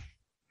 okay,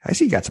 I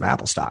see you got some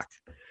Apple stock.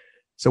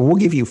 So we'll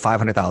give you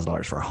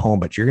 $500,000 for a home,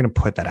 but you're going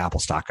to put that Apple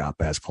stock up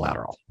as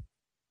collateral.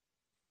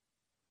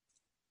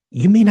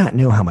 You may not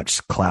know how much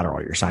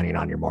collateral you're signing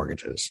on your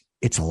mortgages.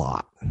 It's a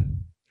lot.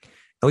 And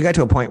we got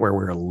to a point where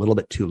we're a little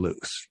bit too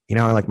loose. You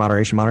know, I like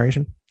moderation.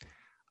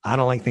 I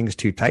don't like things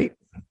too tight.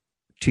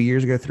 2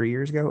 years ago, 3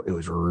 years ago, it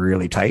was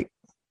really tight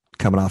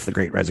coming off the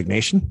Great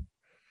Resignation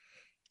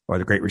or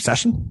the Great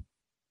Recession.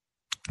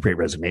 Great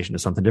Resignation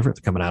is something different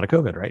than coming out of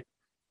COVID, right?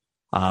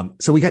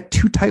 So we got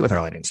too tight with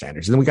our lending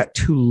standards. And then we got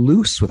too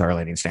loose with our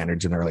lending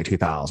standards in the early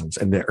 2000s.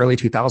 And the early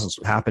 2000s,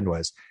 what happened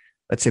was,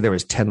 let's say there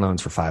was 10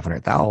 loans for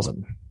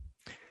 $500,000.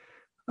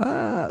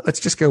 Let's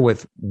just go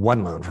with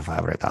one loan for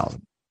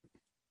 $500,000.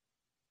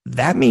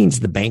 That means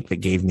the bank that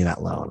gave me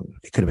that loan,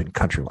 it could have been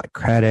Countrywide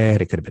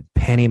Credit, it could have been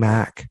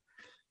PennyMac.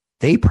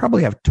 They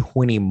probably have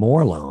 20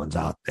 more loans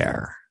out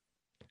there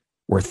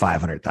worth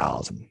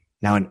 $500,000.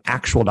 Now, in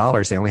actual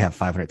dollars, they only have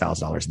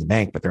 $500,000 in the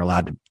bank, but they're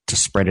allowed to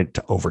spread it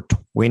to over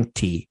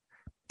 20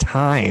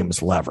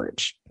 times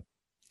leverage.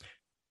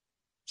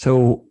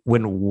 So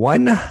when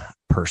one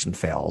person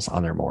fails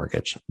on their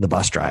mortgage, the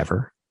bus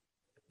driver,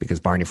 because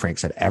Barney Frank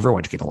said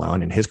everyone should get a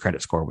loan and his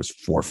credit score was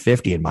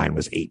 450 and mine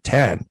was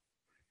 810,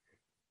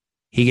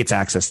 he gets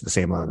access to the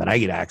same loan that I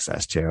get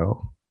access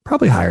to,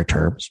 probably higher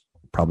terms,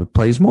 probably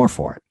pays more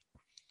for it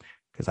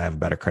because I have a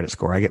better credit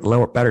score. I get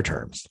better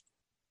terms.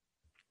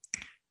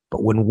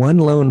 But when one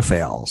loan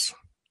fails,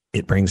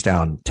 it brings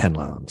down 10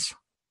 loans.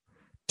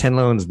 10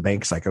 loans, the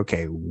bank's like,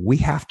 okay, we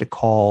have to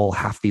call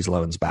half these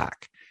loans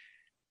back.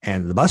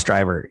 And the bus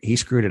driver, he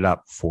screwed it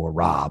up for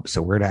Rob.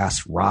 So we're going to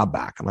ask Rob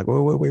back. I'm like,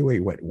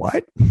 wait,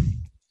 what?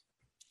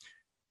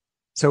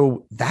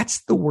 So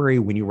that's the worry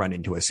when you run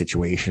into a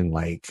situation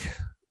like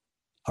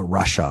a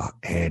Russia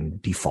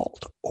and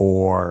default,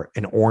 or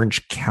an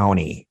Orange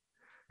County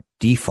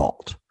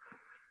default,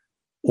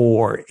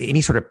 or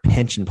any sort of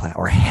pension plan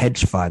or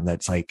hedge fund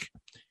that's like,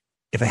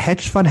 if a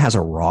hedge fund has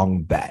a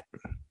wrong bet,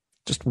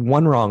 just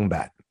one wrong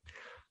bet,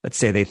 let's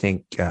say they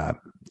think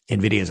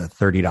NVIDIA is a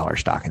 $30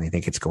 stock and they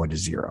think it's going to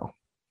zero,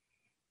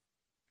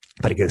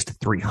 but it goes to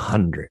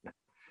 300.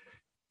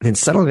 Then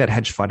suddenly that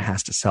hedge fund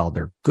has to sell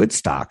their good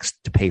stocks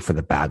to pay for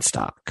the bad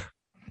stock.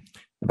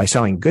 And by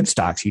selling good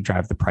stocks, you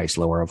drive the price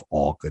lower of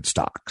all good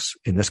stocks.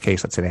 In this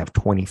case, let's say they have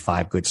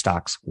 25 good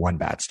stocks, one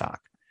bad stock.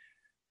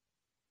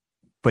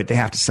 But they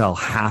have to sell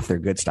half their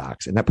good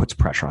stocks, and that puts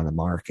pressure on the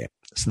market.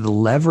 So the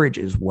leverage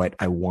is what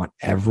I want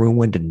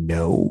everyone to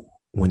know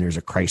when there's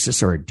a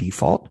crisis or a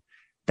default.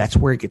 That's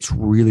where it gets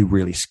really,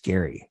 really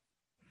scary.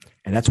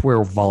 And that's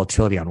where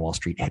volatility on Wall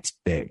Street hits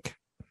big.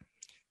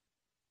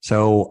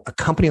 So a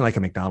company like a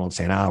McDonald's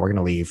saying, we're going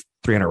to leave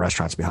 300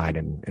 restaurants behind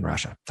in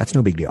Russia. That's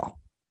no big deal.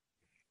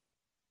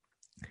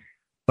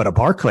 But a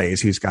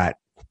Barclays who's got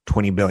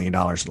 $20 billion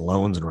in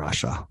loans in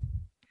Russia,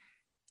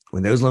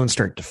 when those loans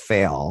start to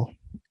fail,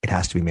 it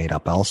has to be made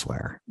up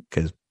elsewhere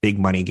because big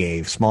money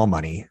gave small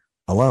money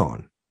a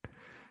loan.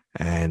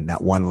 And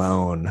that one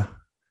loan,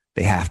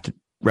 they have to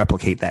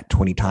replicate that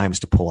 20 times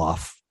to pull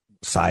off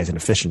size and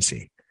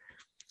efficiency.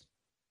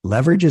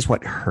 Leverage is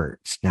what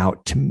hurts. Now,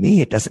 to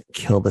me, it doesn't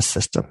kill the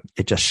system.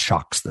 It just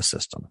shocks the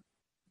system.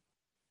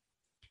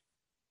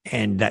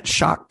 And that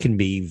shock can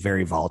be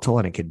very volatile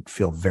and it can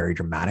feel very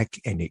dramatic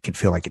and it can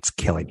feel like it's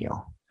killing you.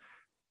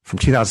 From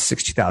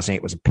 2006,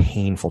 2008 was a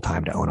painful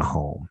time to own a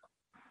home.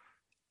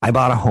 I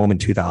bought a home in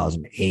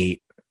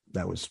 2008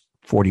 that was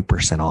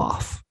 40%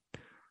 off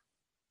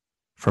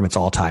from its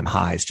all-time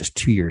highs just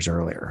 2 years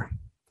earlier.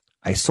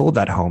 I sold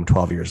that home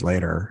 12 years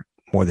later,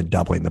 more than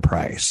doubling the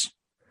price,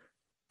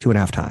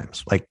 2.5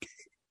 times. Like,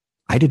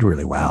 I did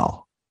really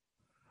well.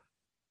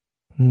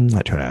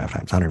 Not 2.5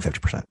 times,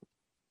 150%.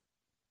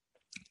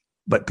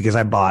 But because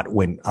I bought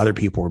when other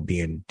people were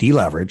being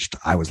deleveraged,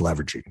 I was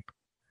leveraging.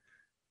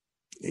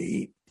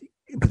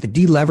 But the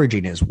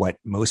deleveraging is what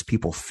most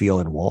people feel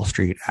in Wall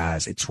Street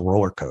as its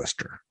roller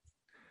coaster.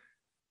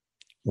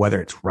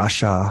 Whether it's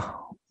Russia,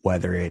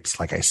 whether it's,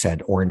 like I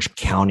said, Orange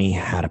County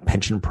had a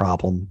pension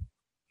problem,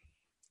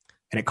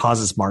 and it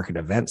causes market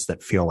events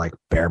that feel like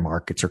bear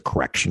markets or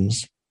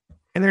corrections,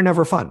 and they're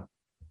never fun.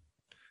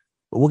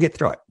 But we'll get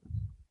through it.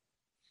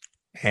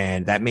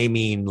 And that may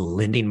mean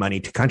lending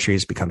money to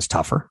countries becomes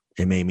tougher.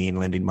 It may mean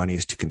lending money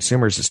to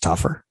consumers is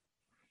tougher.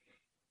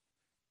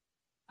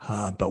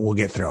 But we'll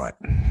get through it.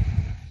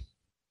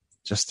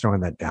 Just throwing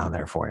that down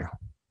there for you.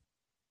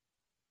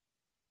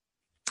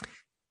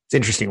 It's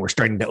interesting. We're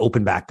starting to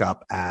open back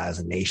up as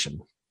a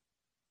nation.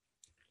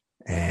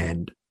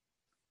 And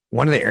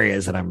one of the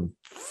areas that I'm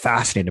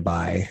fascinated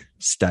by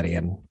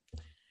studying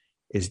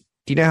is,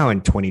 do you know how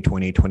in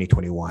 2020,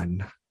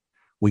 2021,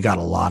 we got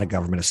a lot of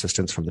government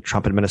assistance from the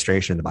Trump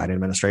administration and the Biden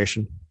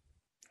administration?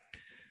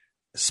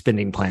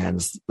 Spending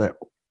plans that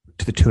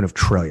to the tune of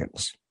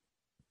trillions.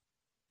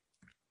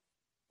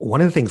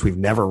 One of the things we've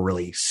never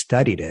really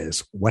studied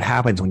is what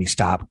happens when you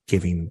stop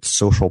giving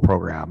social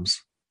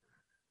programs,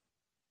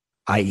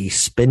 i.e.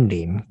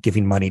 spending,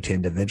 giving money to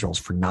individuals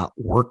for not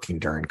working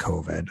during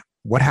COVID.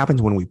 What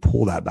happens when we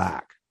pull that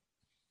back?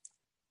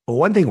 Well,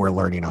 one thing we're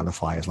learning on the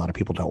fly is a lot of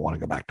people don't want to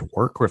go back to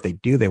work, or if they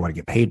do, they want to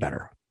get paid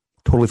better.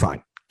 Totally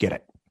fine. Get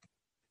it.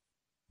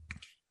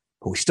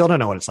 But we still don't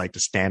know what it's like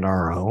to stand on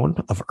our own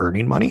of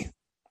earning money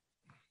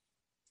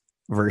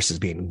versus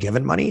being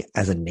given money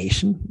as a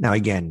nation. Now,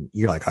 again,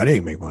 you're like, I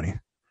didn't make money.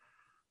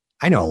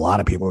 I know a lot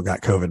of people who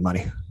got COVID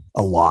money,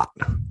 a lot.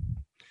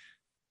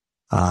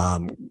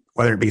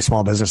 Whether it be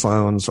small business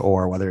loans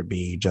or whether it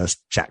be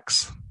just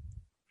checks.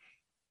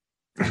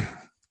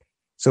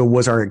 So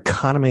was our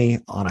economy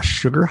on a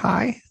sugar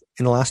high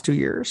in the last 2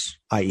 years,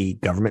 i.e.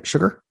 government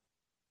sugar?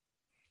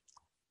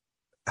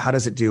 How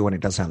does it do when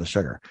it doesn't have the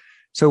sugar?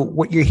 So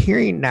what you're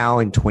hearing now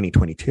in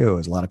 2022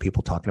 is a lot of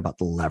people talking about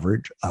the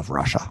leverage of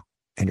Russia.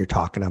 And you're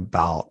talking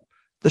about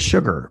the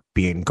sugar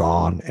being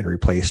gone and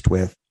replaced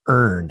with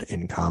earned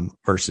income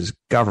versus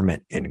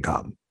government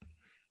income.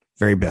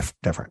 Very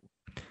different.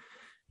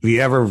 Have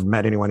you ever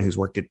met anyone who's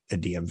worked at a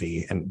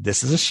DMV? And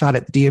this is a shot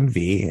at the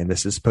DMV, and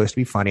this is supposed to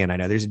be funny. And I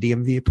know there's a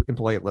DMV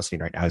employee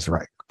listening right now who's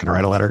going to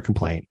write a letter of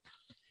complaint.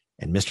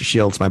 And Mr.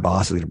 Shields, my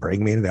boss, is going to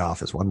bring me into the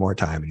office one more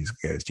time. And he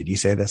goes, "Did you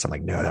say this?" I'm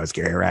like, "No, that was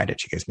Gary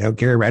Radich." He goes, "No,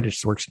 Gary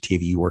Radich works in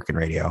TV. You work in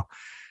radio.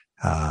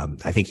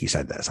 I think you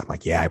said this." I'm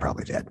like, "Yeah, I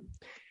probably did."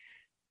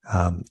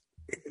 I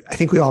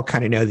think we all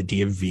kind of know the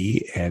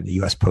DMV and the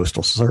U.S.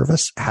 Postal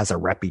Service has a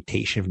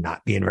reputation of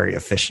not being very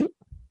efficient.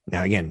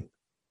 Now, again,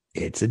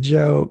 it's a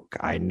joke.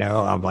 I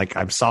know.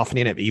 I'm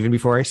softening it even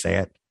before I say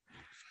it.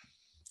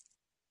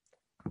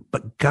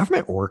 But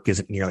government work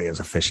isn't nearly as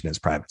efficient as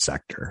private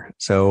sector.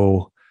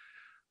 So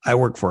I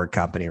work for a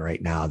company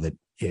right now that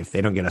if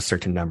they don't get a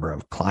certain number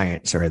of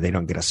clients, or they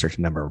don't get a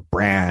certain number of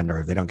brand,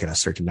 or if they don't get a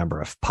certain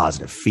number of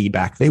positive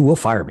feedback, they will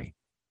fire me.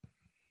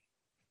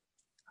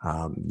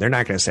 They're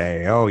not going to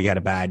say, "Oh, you had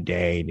a bad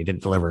day and you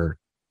didn't deliver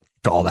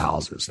to all the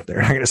houses."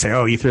 They're not going to say,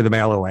 "Oh, you threw the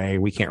mail away.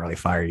 We can't really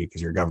fire you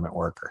because you're a government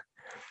worker."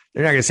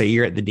 They're not going to say,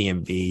 "You're at the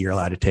DMV. You're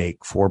allowed to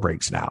take 4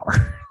 breaks an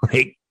hour."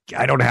 Like,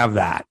 I don't have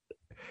that.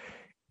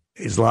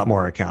 It's a lot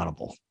more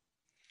accountable.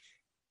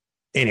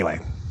 Anyway,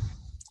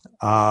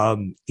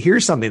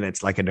 here's something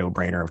that's like a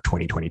no-brainer of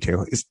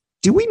 2022 is,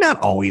 do we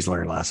not always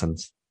learn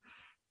lessons?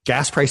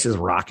 Gas prices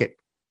rocket.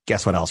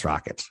 Guess what else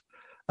rockets?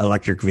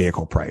 Electric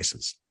vehicle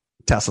prices.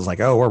 Tesla's like,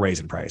 "Oh, we're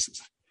raising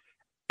prices."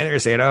 And they're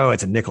saying, "Oh,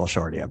 it's a nickel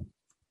shortage.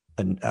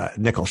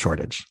 Nickel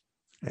shortage.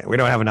 We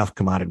don't have enough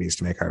commodities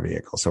to make our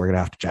vehicles, so we're going to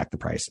have to jack the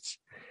prices."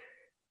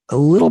 A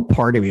little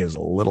part of me is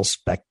a little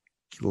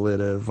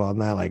speculative on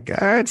that. Like,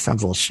 it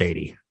sounds a little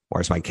shady.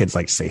 Or as my kids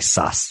like to say,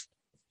 sus.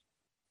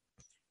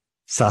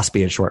 Sus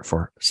being short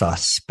for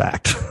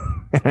suspect.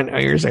 And I know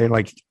you're saying,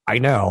 like, I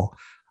know.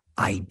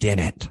 I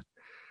didn't. I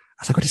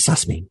was like, what does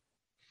sus mean?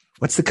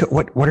 What's the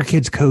what are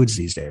kids' codes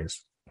these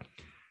days?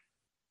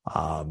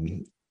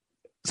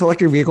 So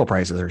electric vehicle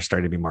prices are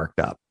starting to be marked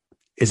up.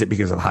 Is it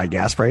because of high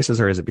gas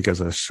prices, or is it because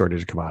of a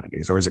shortage of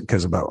commodities, or is it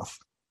because of both?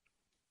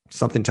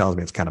 Something tells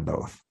me it's kind of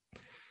both.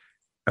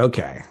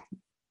 Okay.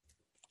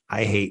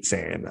 I hate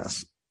saying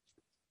this,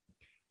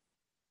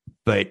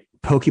 but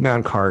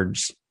Pokemon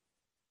cards,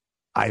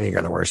 I think,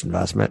 are the worst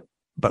investment.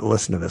 But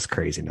listen to this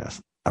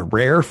craziness. A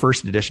rare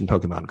first edition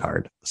Pokemon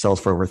card sells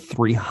for over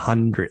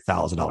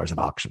 $300,000 at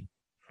auction.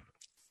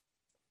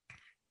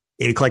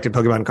 If you collected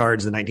Pokemon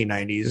cards in the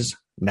 1990s,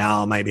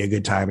 now might be a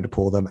good time to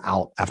pull them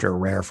out after a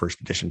rare first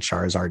edition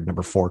Charizard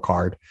number 4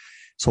 card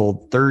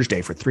sold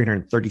Thursday for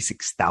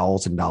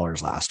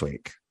 $336,000 last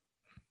week.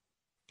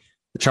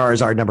 The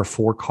Charizard number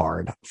 4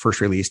 card,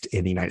 first released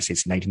in the United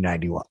States in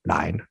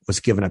 1999, was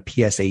given a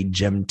PSA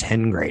Gem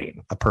 10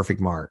 grading, a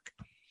perfect mark.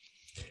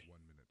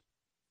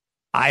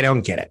 I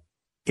don't get it.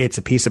 It's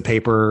a piece of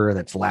paper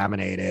that's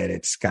laminated.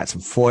 It's got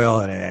some foil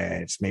in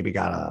it. It's maybe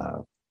got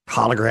a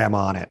hologram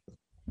on it.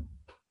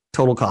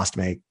 Total cost to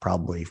make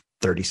probably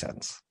 30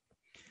 cents.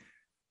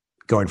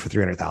 Going for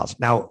 $300,000.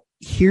 Now,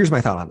 here's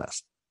my thought on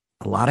this.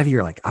 A lot of you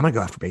are like, "I'm going to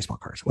go after baseball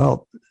cards."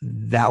 Well,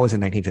 that was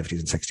in 1950s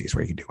and 60s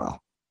where you could do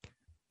well.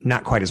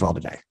 Not quite as well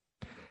today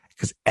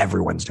because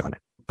everyone's doing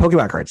it.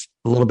 Pokemon cards,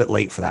 a little bit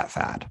late for that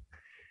fad.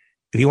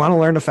 If you want to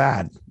learn a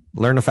fad,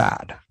 learn a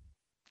fad.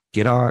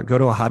 Go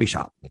to a hobby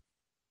shop.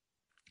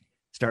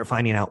 Start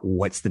finding out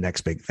what's the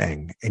next big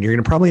thing. And you're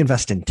going to probably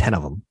invest in 10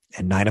 of them,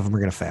 and 9 of them are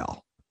going to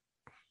fail.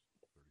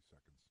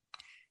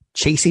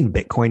 Chasing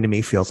Bitcoin to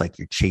me feels like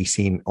you're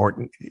chasing,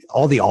 or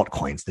all the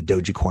altcoins, the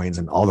Doge coins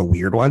and all the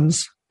weird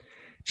ones.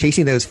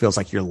 Chasing those feels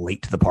like you're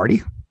late to the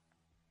party.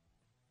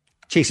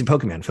 Chasing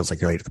Pokemon feels like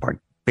you're late to the party.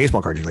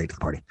 Baseball cards, you're late to the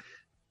party.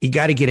 You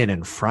got to get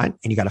in front,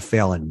 and you got to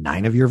fail in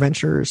 9 of your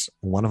ventures.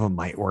 One of them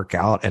might work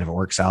out. And if it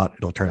works out,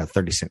 it'll turn a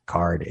 30-cent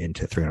card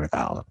into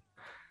 $300,000.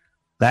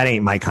 That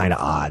ain't my kind of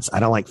odds. I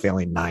don't like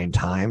failing 9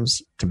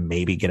 times to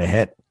maybe get a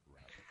hit.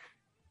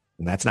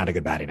 And that's not a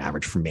good batting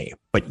average for me,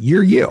 but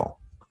you're you.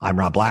 I'm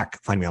Rob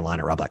Black. Find me online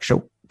at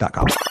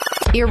robblackshow.com.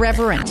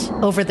 Irreverent,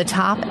 over the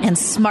top, and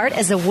smart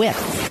as a whip.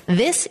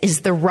 This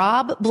is the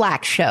Rob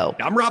Black Show.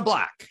 I'm Rob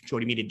Black.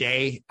 Joining me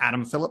today,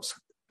 Adam Phillips,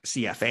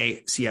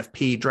 CFA,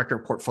 CFP, Director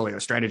of Portfolio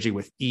Strategy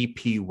with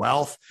EP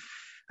Wealth.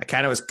 I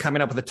kind of was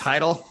coming up with a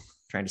title,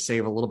 trying to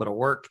save a little bit of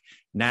work,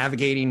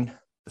 navigating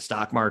the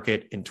stock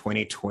market in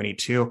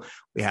 2022.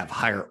 We have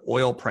higher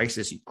oil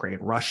prices, Ukraine,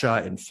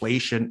 Russia,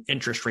 inflation,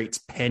 interest rates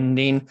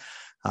pending.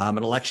 An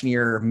election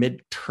year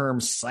midterm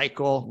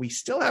cycle. We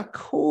still have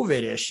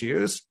COVID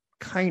issues,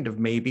 kind of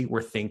maybe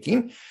we're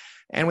thinking.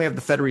 And we have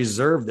the Federal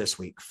Reserve this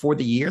week. For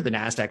the year, the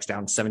NASDAQ's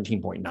down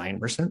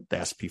 17.9%, the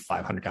S&P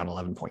 500 down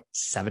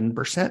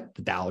 11.7%,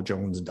 the Dow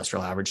Jones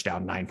Industrial Average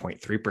down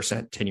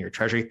 9.3%, 10-year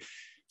Treasury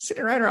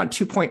sitting right around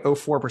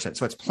 2.04%.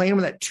 So it's playing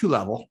with that 2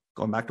 level,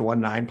 going back to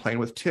 1.9, playing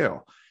with 2.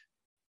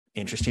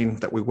 Interesting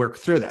that we work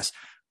through this.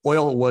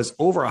 Oil was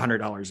over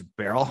 $100 a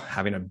barrel,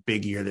 having a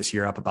big year this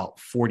year, up about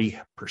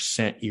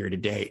 40% year to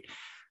date.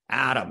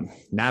 Adam,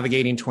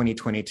 navigating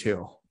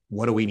 2022,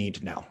 what do we need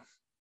to know?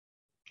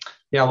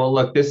 Yeah, well,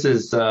 look, this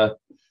is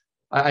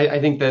I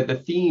think that the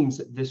themes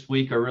this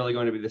week are really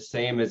going to be the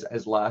same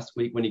as last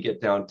week when you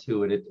get down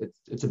to it.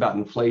 It's about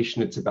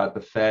inflation, it's about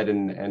the Fed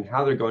and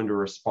how they're going to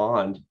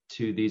respond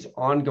to these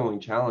ongoing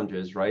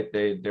challenges, right?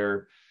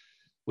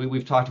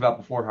 We've talked about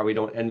before how we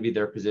don't envy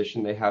their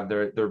position. They have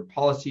their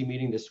policy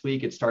meeting this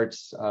week. It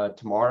starts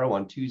tomorrow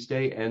on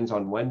Tuesday, ends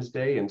on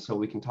Wednesday. And so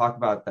we can talk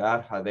about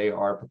that, how they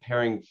are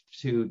preparing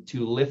to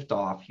lift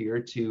off here,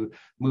 to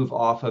move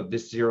off of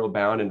this zero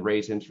bound and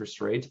raise interest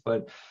rates.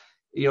 But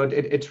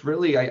it's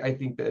really, I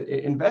think that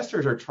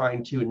investors are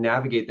trying to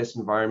navigate this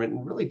environment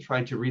and really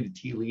trying to read the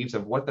tea leaves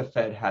of what the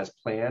Fed has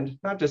planned,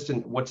 not just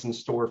in what's in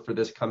store for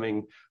this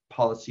coming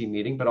policy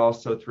meeting, but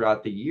also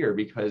throughout the year,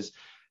 because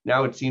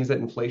now it seems that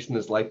inflation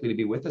is likely to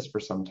be with us for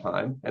some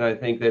time. And I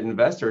think that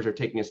investors are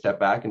taking a step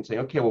back and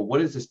saying, okay, well, what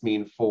does this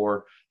mean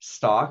for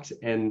stocks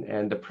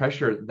and the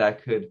pressure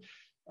that could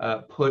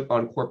put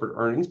on corporate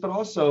earnings, but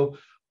also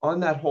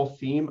on that whole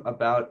theme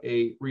about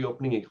a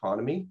reopening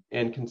economy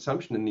and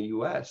consumption in the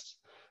U.S.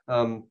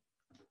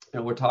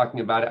 We're talking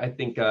about it. I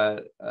think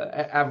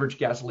average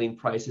gasoline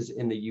prices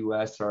in the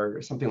U.S.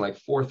 are something like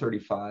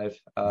 $4.35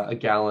 a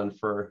gallon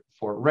for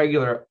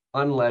regular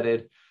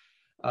unleaded.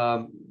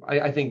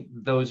 I think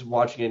those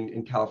watching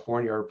in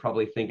California are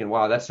probably thinking,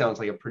 wow, that sounds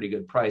like a pretty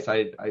good price.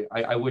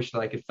 I wish that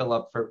I could fill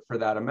up for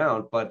that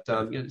amount, but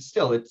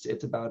still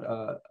it's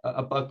about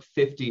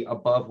 $1.50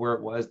 above where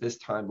it was this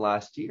time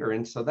last year.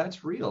 And so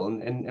that's real.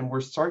 And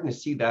we're starting to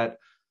see that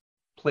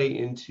play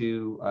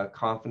into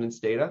confidence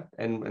data.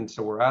 And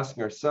so we're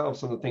asking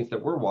ourselves, some of the things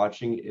that we're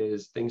watching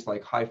is things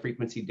like high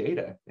frequency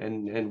data.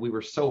 And we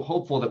were so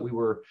hopeful that we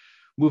were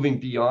moving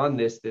beyond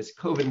this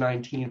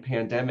COVID-19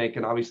 pandemic.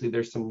 And obviously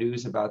there's some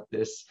news about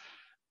this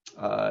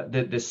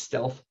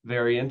stealth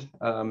variant,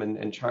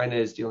 and China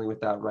is dealing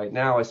with that right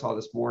now. I saw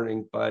this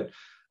morning, but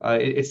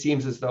it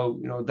seems as though,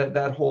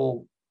 that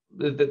whole,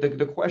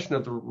 the question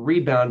of the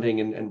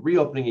rebounding and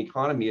reopening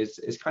economy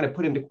is kind of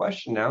put into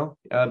question now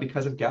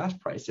because of gas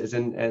prices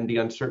and the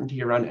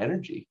uncertainty around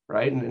energy,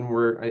 right?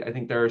 And I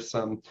think there are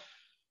some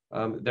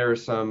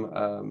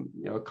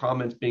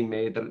comments being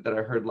made that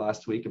I heard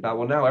last week about,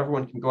 well, now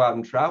everyone can go out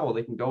and travel.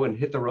 They can go and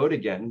hit the road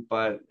again,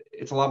 but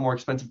it's a lot more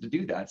expensive to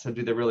do that. So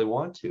do they really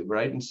want to,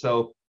 right? And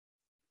so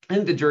I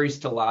think the jury's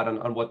still out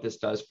on what this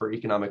does for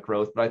economic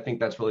growth, but I think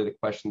that's really the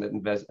question that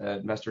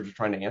investors are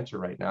trying to answer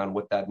right now and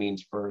what that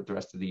means for the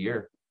rest of the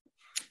year.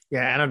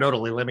 Yeah,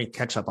 anecdotally, let me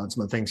catch up on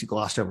some of the things you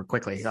glossed over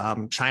quickly.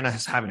 China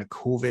is having a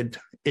COVID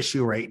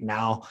issue right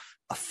now,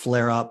 a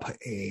flare-up,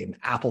 an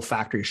Apple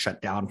factory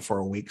shut down for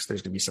a week, so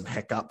there's going to be some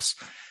hiccups.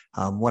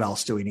 What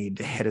else do we need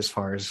to hit as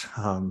far as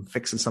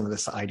fixing some of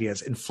this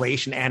ideas?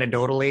 Inflation,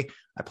 anecdotally,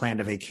 I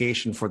planned a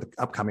vacation for the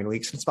upcoming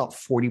weeks, and it's about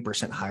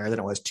 40% higher than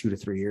it was 2 to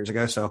 3 years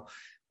ago. So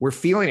we're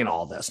feeling in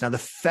all this. Now, the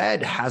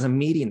Fed has a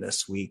meeting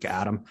this week,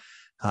 Adam,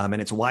 and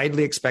it's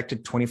widely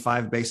expected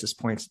 25 basis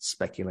points. It's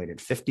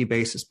speculated 50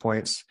 basis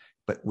points,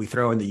 but we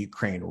throw in the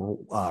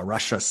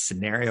Ukraine-Russia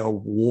scenario,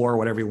 war,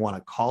 whatever you want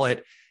to call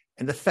it.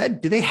 And the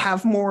Fed, do they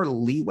have more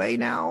leeway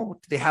now?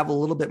 Do they have a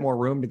little bit more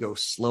room to go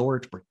slower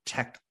to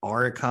protect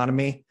our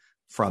economy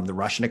from the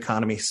Russian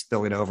economy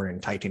spilling over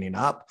and tightening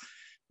up?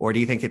 Or do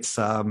you think it's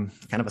kind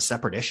of a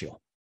separate issue?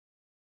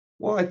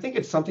 Well, I think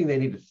it's something they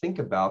need to think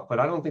about, but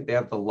I don't think they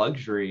have the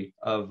luxury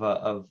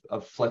of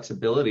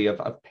flexibility,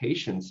 of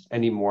patience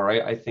anymore.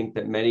 I think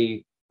that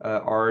many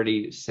are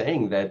already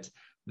saying that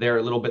they're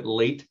a little bit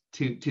late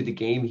to the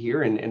game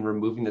here and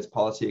removing this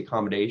policy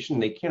accommodation.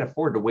 They can't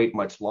afford to wait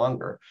much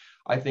longer.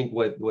 I think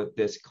what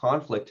this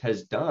conflict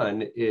has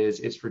done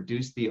is it's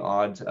reduced the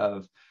odds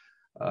of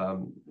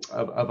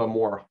a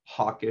more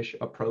hawkish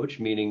approach,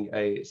 meaning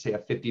a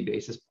 50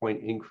 basis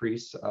point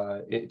increase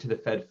to the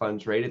Fed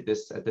funds rate at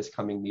this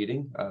coming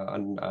meeting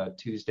on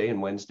Tuesday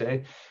and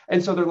Wednesday.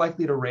 And so they're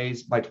likely to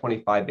raise by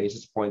 25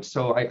 basis points.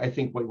 So I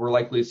think what we're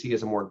likely to see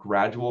is a more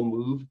gradual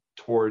move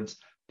towards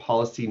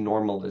policy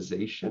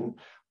normalization.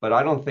 But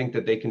I don't think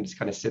that they can just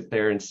kind of sit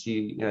there and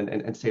see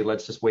and say,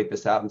 let's just wait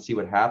this out and see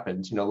what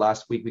happens.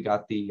 Last week we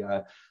got the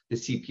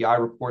CPI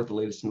report, the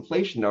latest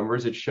inflation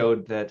numbers. It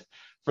showed that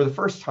for the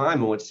first time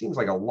in what seems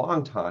like a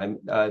long time,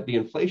 the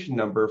inflation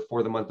number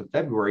for the month of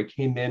February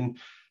came in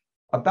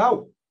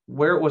about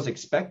where it was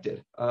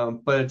expected.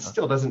 But it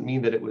still doesn't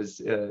mean that it was,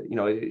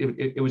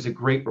 it was a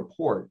great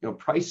report.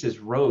 Prices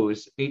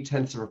rose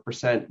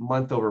 0.8%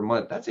 month over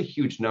month. That's a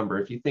huge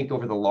number. If you think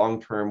over the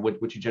long term, what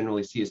you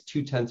generally see is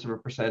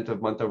 0.2%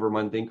 of month over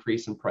month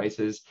increase in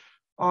prices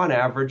on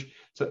average.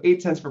 So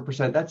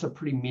 0.8%, that's a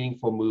pretty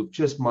meaningful move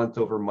just month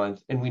over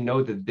month. And we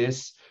know that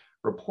this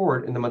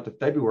report in the month of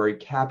February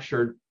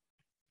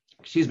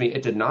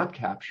it did not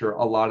capture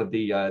a lot of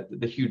the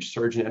huge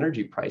surge in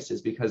energy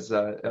prices because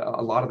a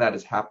lot of that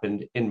has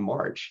happened in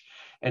March.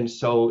 And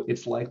so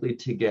it's likely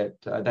to get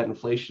that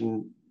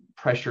inflation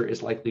pressure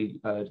is likely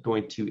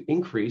going to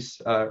increase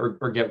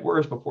or get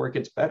worse before it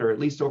gets better, at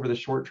least over the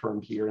short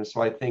term here. And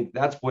so I think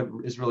that's what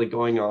is really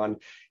going on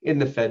in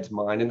the Fed's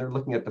mind. And they're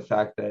looking at the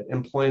fact that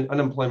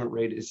unemployment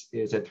rate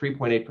is at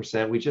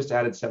 3.8%. We just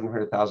added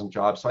 700,000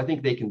 jobs. So I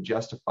think they can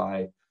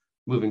justify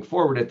moving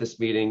forward at this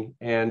meeting,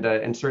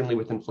 and certainly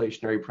with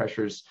inflationary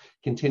pressures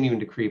continuing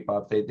to creep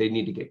up, they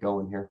need to get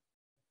going here.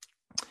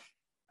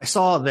 I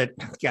saw that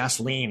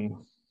gasoline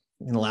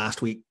in the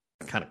last week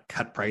kind of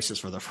cut prices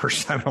for the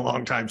first time in a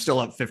long time, still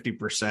up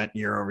 50%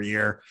 year over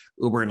year.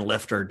 Uber and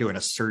Lyft are doing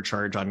a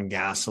surcharge on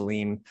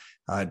gasoline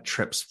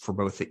trips for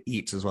both the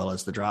eats as well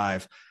as the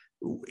drive.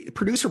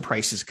 Producer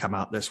prices come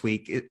out this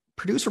week.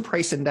 Producer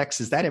price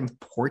index, is that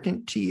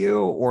important to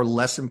you or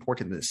less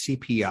important than the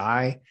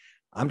CPI?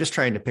 I'm just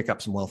trying to pick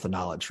up some wealth of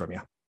knowledge from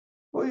you.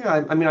 Well,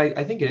 yeah, I mean,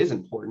 I think it is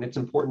important. It's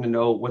important to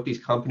know what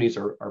these companies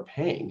are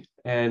paying.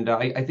 And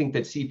I think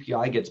that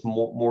CPI gets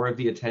more of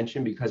the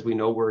attention because we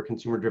know we're a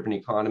consumer-driven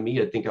economy.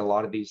 I think a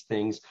lot of these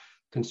things,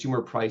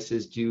 consumer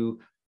prices do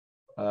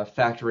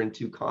factor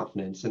into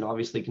confidence. And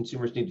obviously,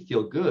 consumers need to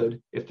feel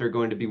good if they're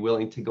going to be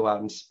willing to go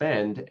out and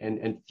spend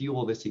and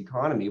fuel this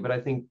economy. But I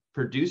think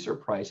producer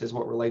prices,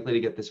 what we're likely to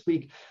get this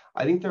week,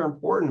 I think they're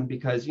important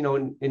because,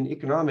 in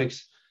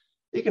economics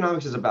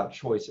is about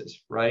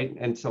choices, right?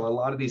 And so a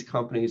lot of these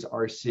companies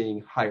are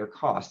seeing higher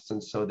costs.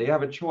 And so they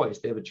have a choice.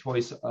 They have a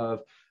choice of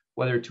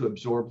whether to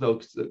absorb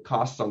those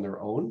costs on their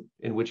own,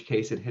 in which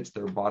case it hits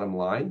their bottom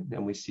line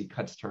and we see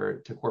cuts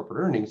to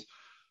corporate earnings,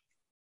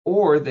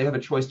 or they have a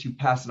choice to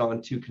pass it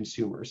on to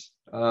consumers.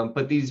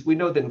 But we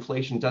know that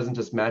inflation doesn't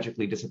just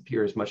magically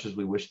disappear as much as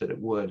we wish that it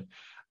would.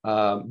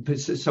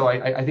 So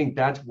I think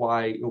that's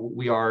why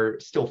we are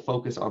still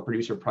focused on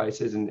producer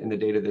prices in the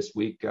data this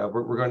week.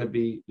 We're going to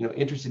be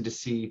interested to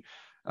see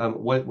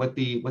what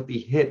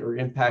the hit or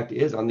impact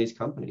is on these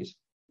companies.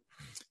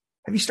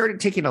 Have you started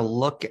taking a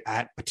look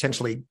at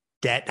potentially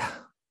debt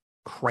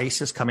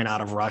crisis coming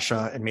out of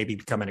Russia and maybe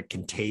becoming a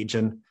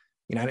contagion?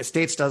 The United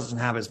States doesn't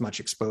have as much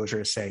exposure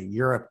as, say,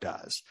 Europe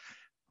does.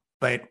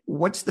 But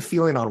what's the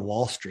feeling on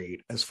Wall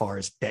Street as far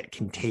as debt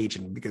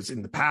contagion? Because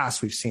in the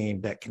past, we've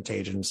seen debt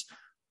contagions.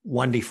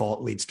 One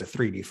default leads to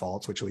 3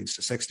 defaults, which leads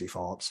to 6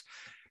 defaults.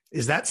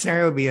 Is that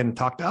scenario being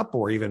talked up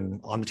or even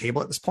on the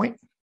table at this point?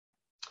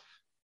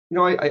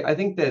 I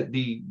think that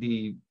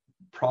the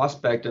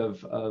prospect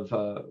of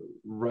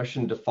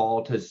Russian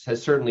default has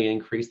certainly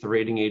increased. The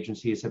rating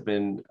agencies have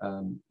been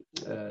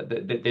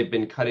they've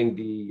been cutting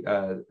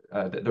the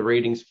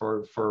ratings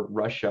for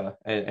Russia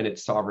and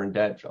its sovereign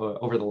debt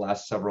over the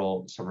last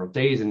several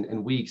days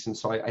and weeks. And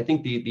so I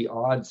think the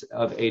odds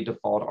of a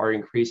default are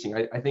increasing.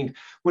 I think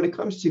when it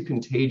comes to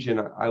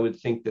contagion, I would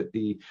think that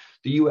the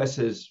U.S.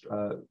 is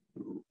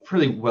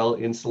pretty well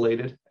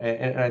insulated.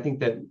 And I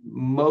think that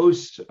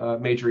most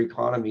major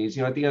economies,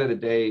 at the end of the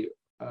day,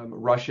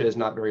 Russia is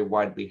not very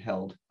widely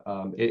held.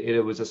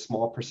 It was a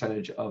small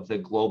percentage of the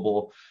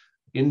global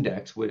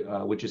index,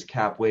 which is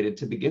cap weighted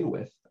to begin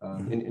with,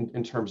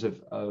 in terms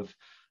of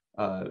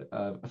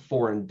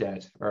foreign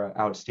debt or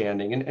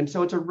outstanding. And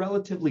so it's a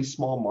relatively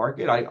small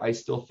market. I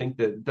still think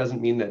that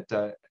doesn't mean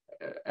that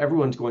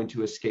everyone's going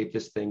to escape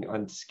this thing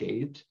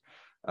unscathed.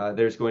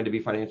 There's going to be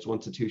financial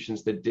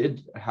institutions that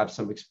did have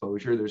some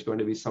exposure. There's going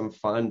to be some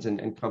funds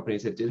and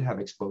companies that did have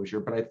exposure.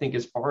 But I think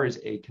as far as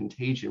a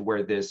contagion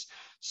where this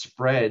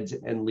spreads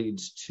and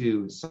leads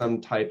to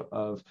some type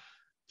of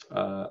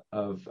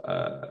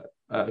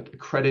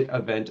credit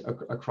event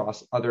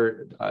across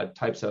other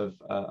types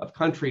of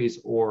countries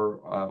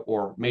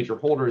or major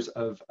holders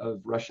of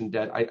Russian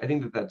debt, I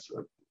think that's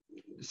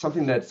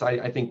something that's,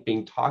 I think,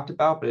 being talked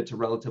about, but it's a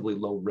relatively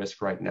low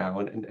risk right now.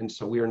 And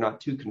so we are not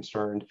too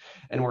concerned.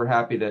 And we're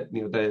happy that,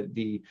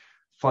 the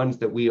funds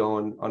that we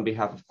own on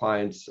behalf of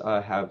clients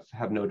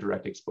have no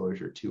direct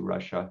exposure to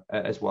Russia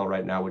as well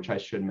right now, which I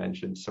should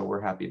mention. So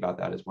we're happy about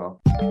that as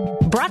well.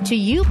 Brought to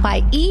you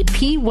by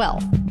EP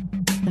Wealth.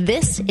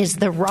 This is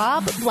the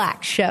Rob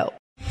Black Show.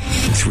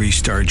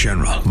 3-star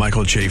General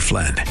Michael J.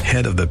 Flynn,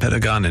 head of the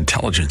Pentagon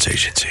Intelligence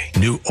Agency,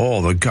 knew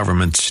all the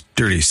government's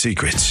dirty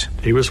secrets.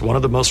 He was one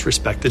of the most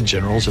respected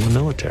generals in the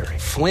military.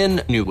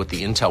 Flynn knew what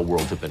the intel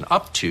world had been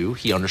up to.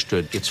 He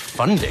understood its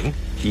funding.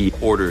 He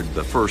ordered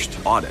the first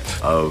audit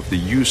of the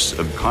use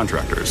of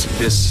contractors.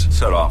 This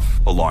set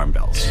off alarm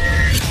bells.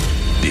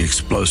 The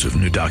explosive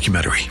new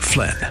documentary,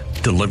 Flynn,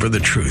 Deliver the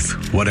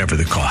Truth, Whatever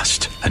the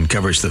Cost,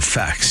 uncovers the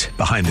facts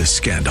behind this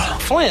scandal.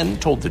 Flynn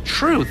told the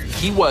truth.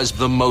 He was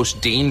the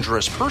most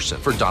dangerous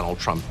person for Donald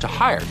Trump to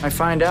hire. I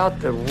find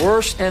out the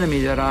worst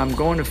enemy that I'm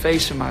going to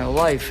face in my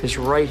life is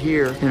right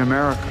here in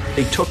America.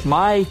 They took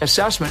my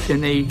assessment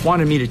and they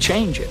wanted me to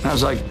change it. And I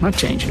was like, I'm not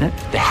changing it.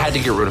 They had to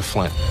get rid of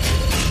Flynn.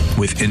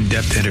 With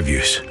in-depth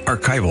interviews,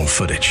 archival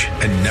footage,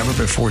 and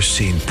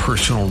never-before-seen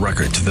personal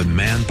records of the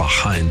man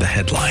behind the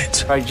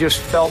headlines. I just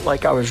felt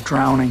like I was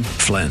drowning.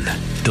 Flynn,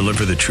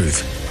 Deliver the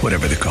Truth,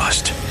 Whatever the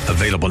Cost.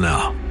 Available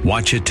now.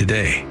 Watch it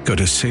today. Go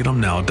to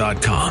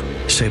salemnow.com.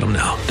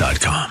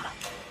 salemnow.com.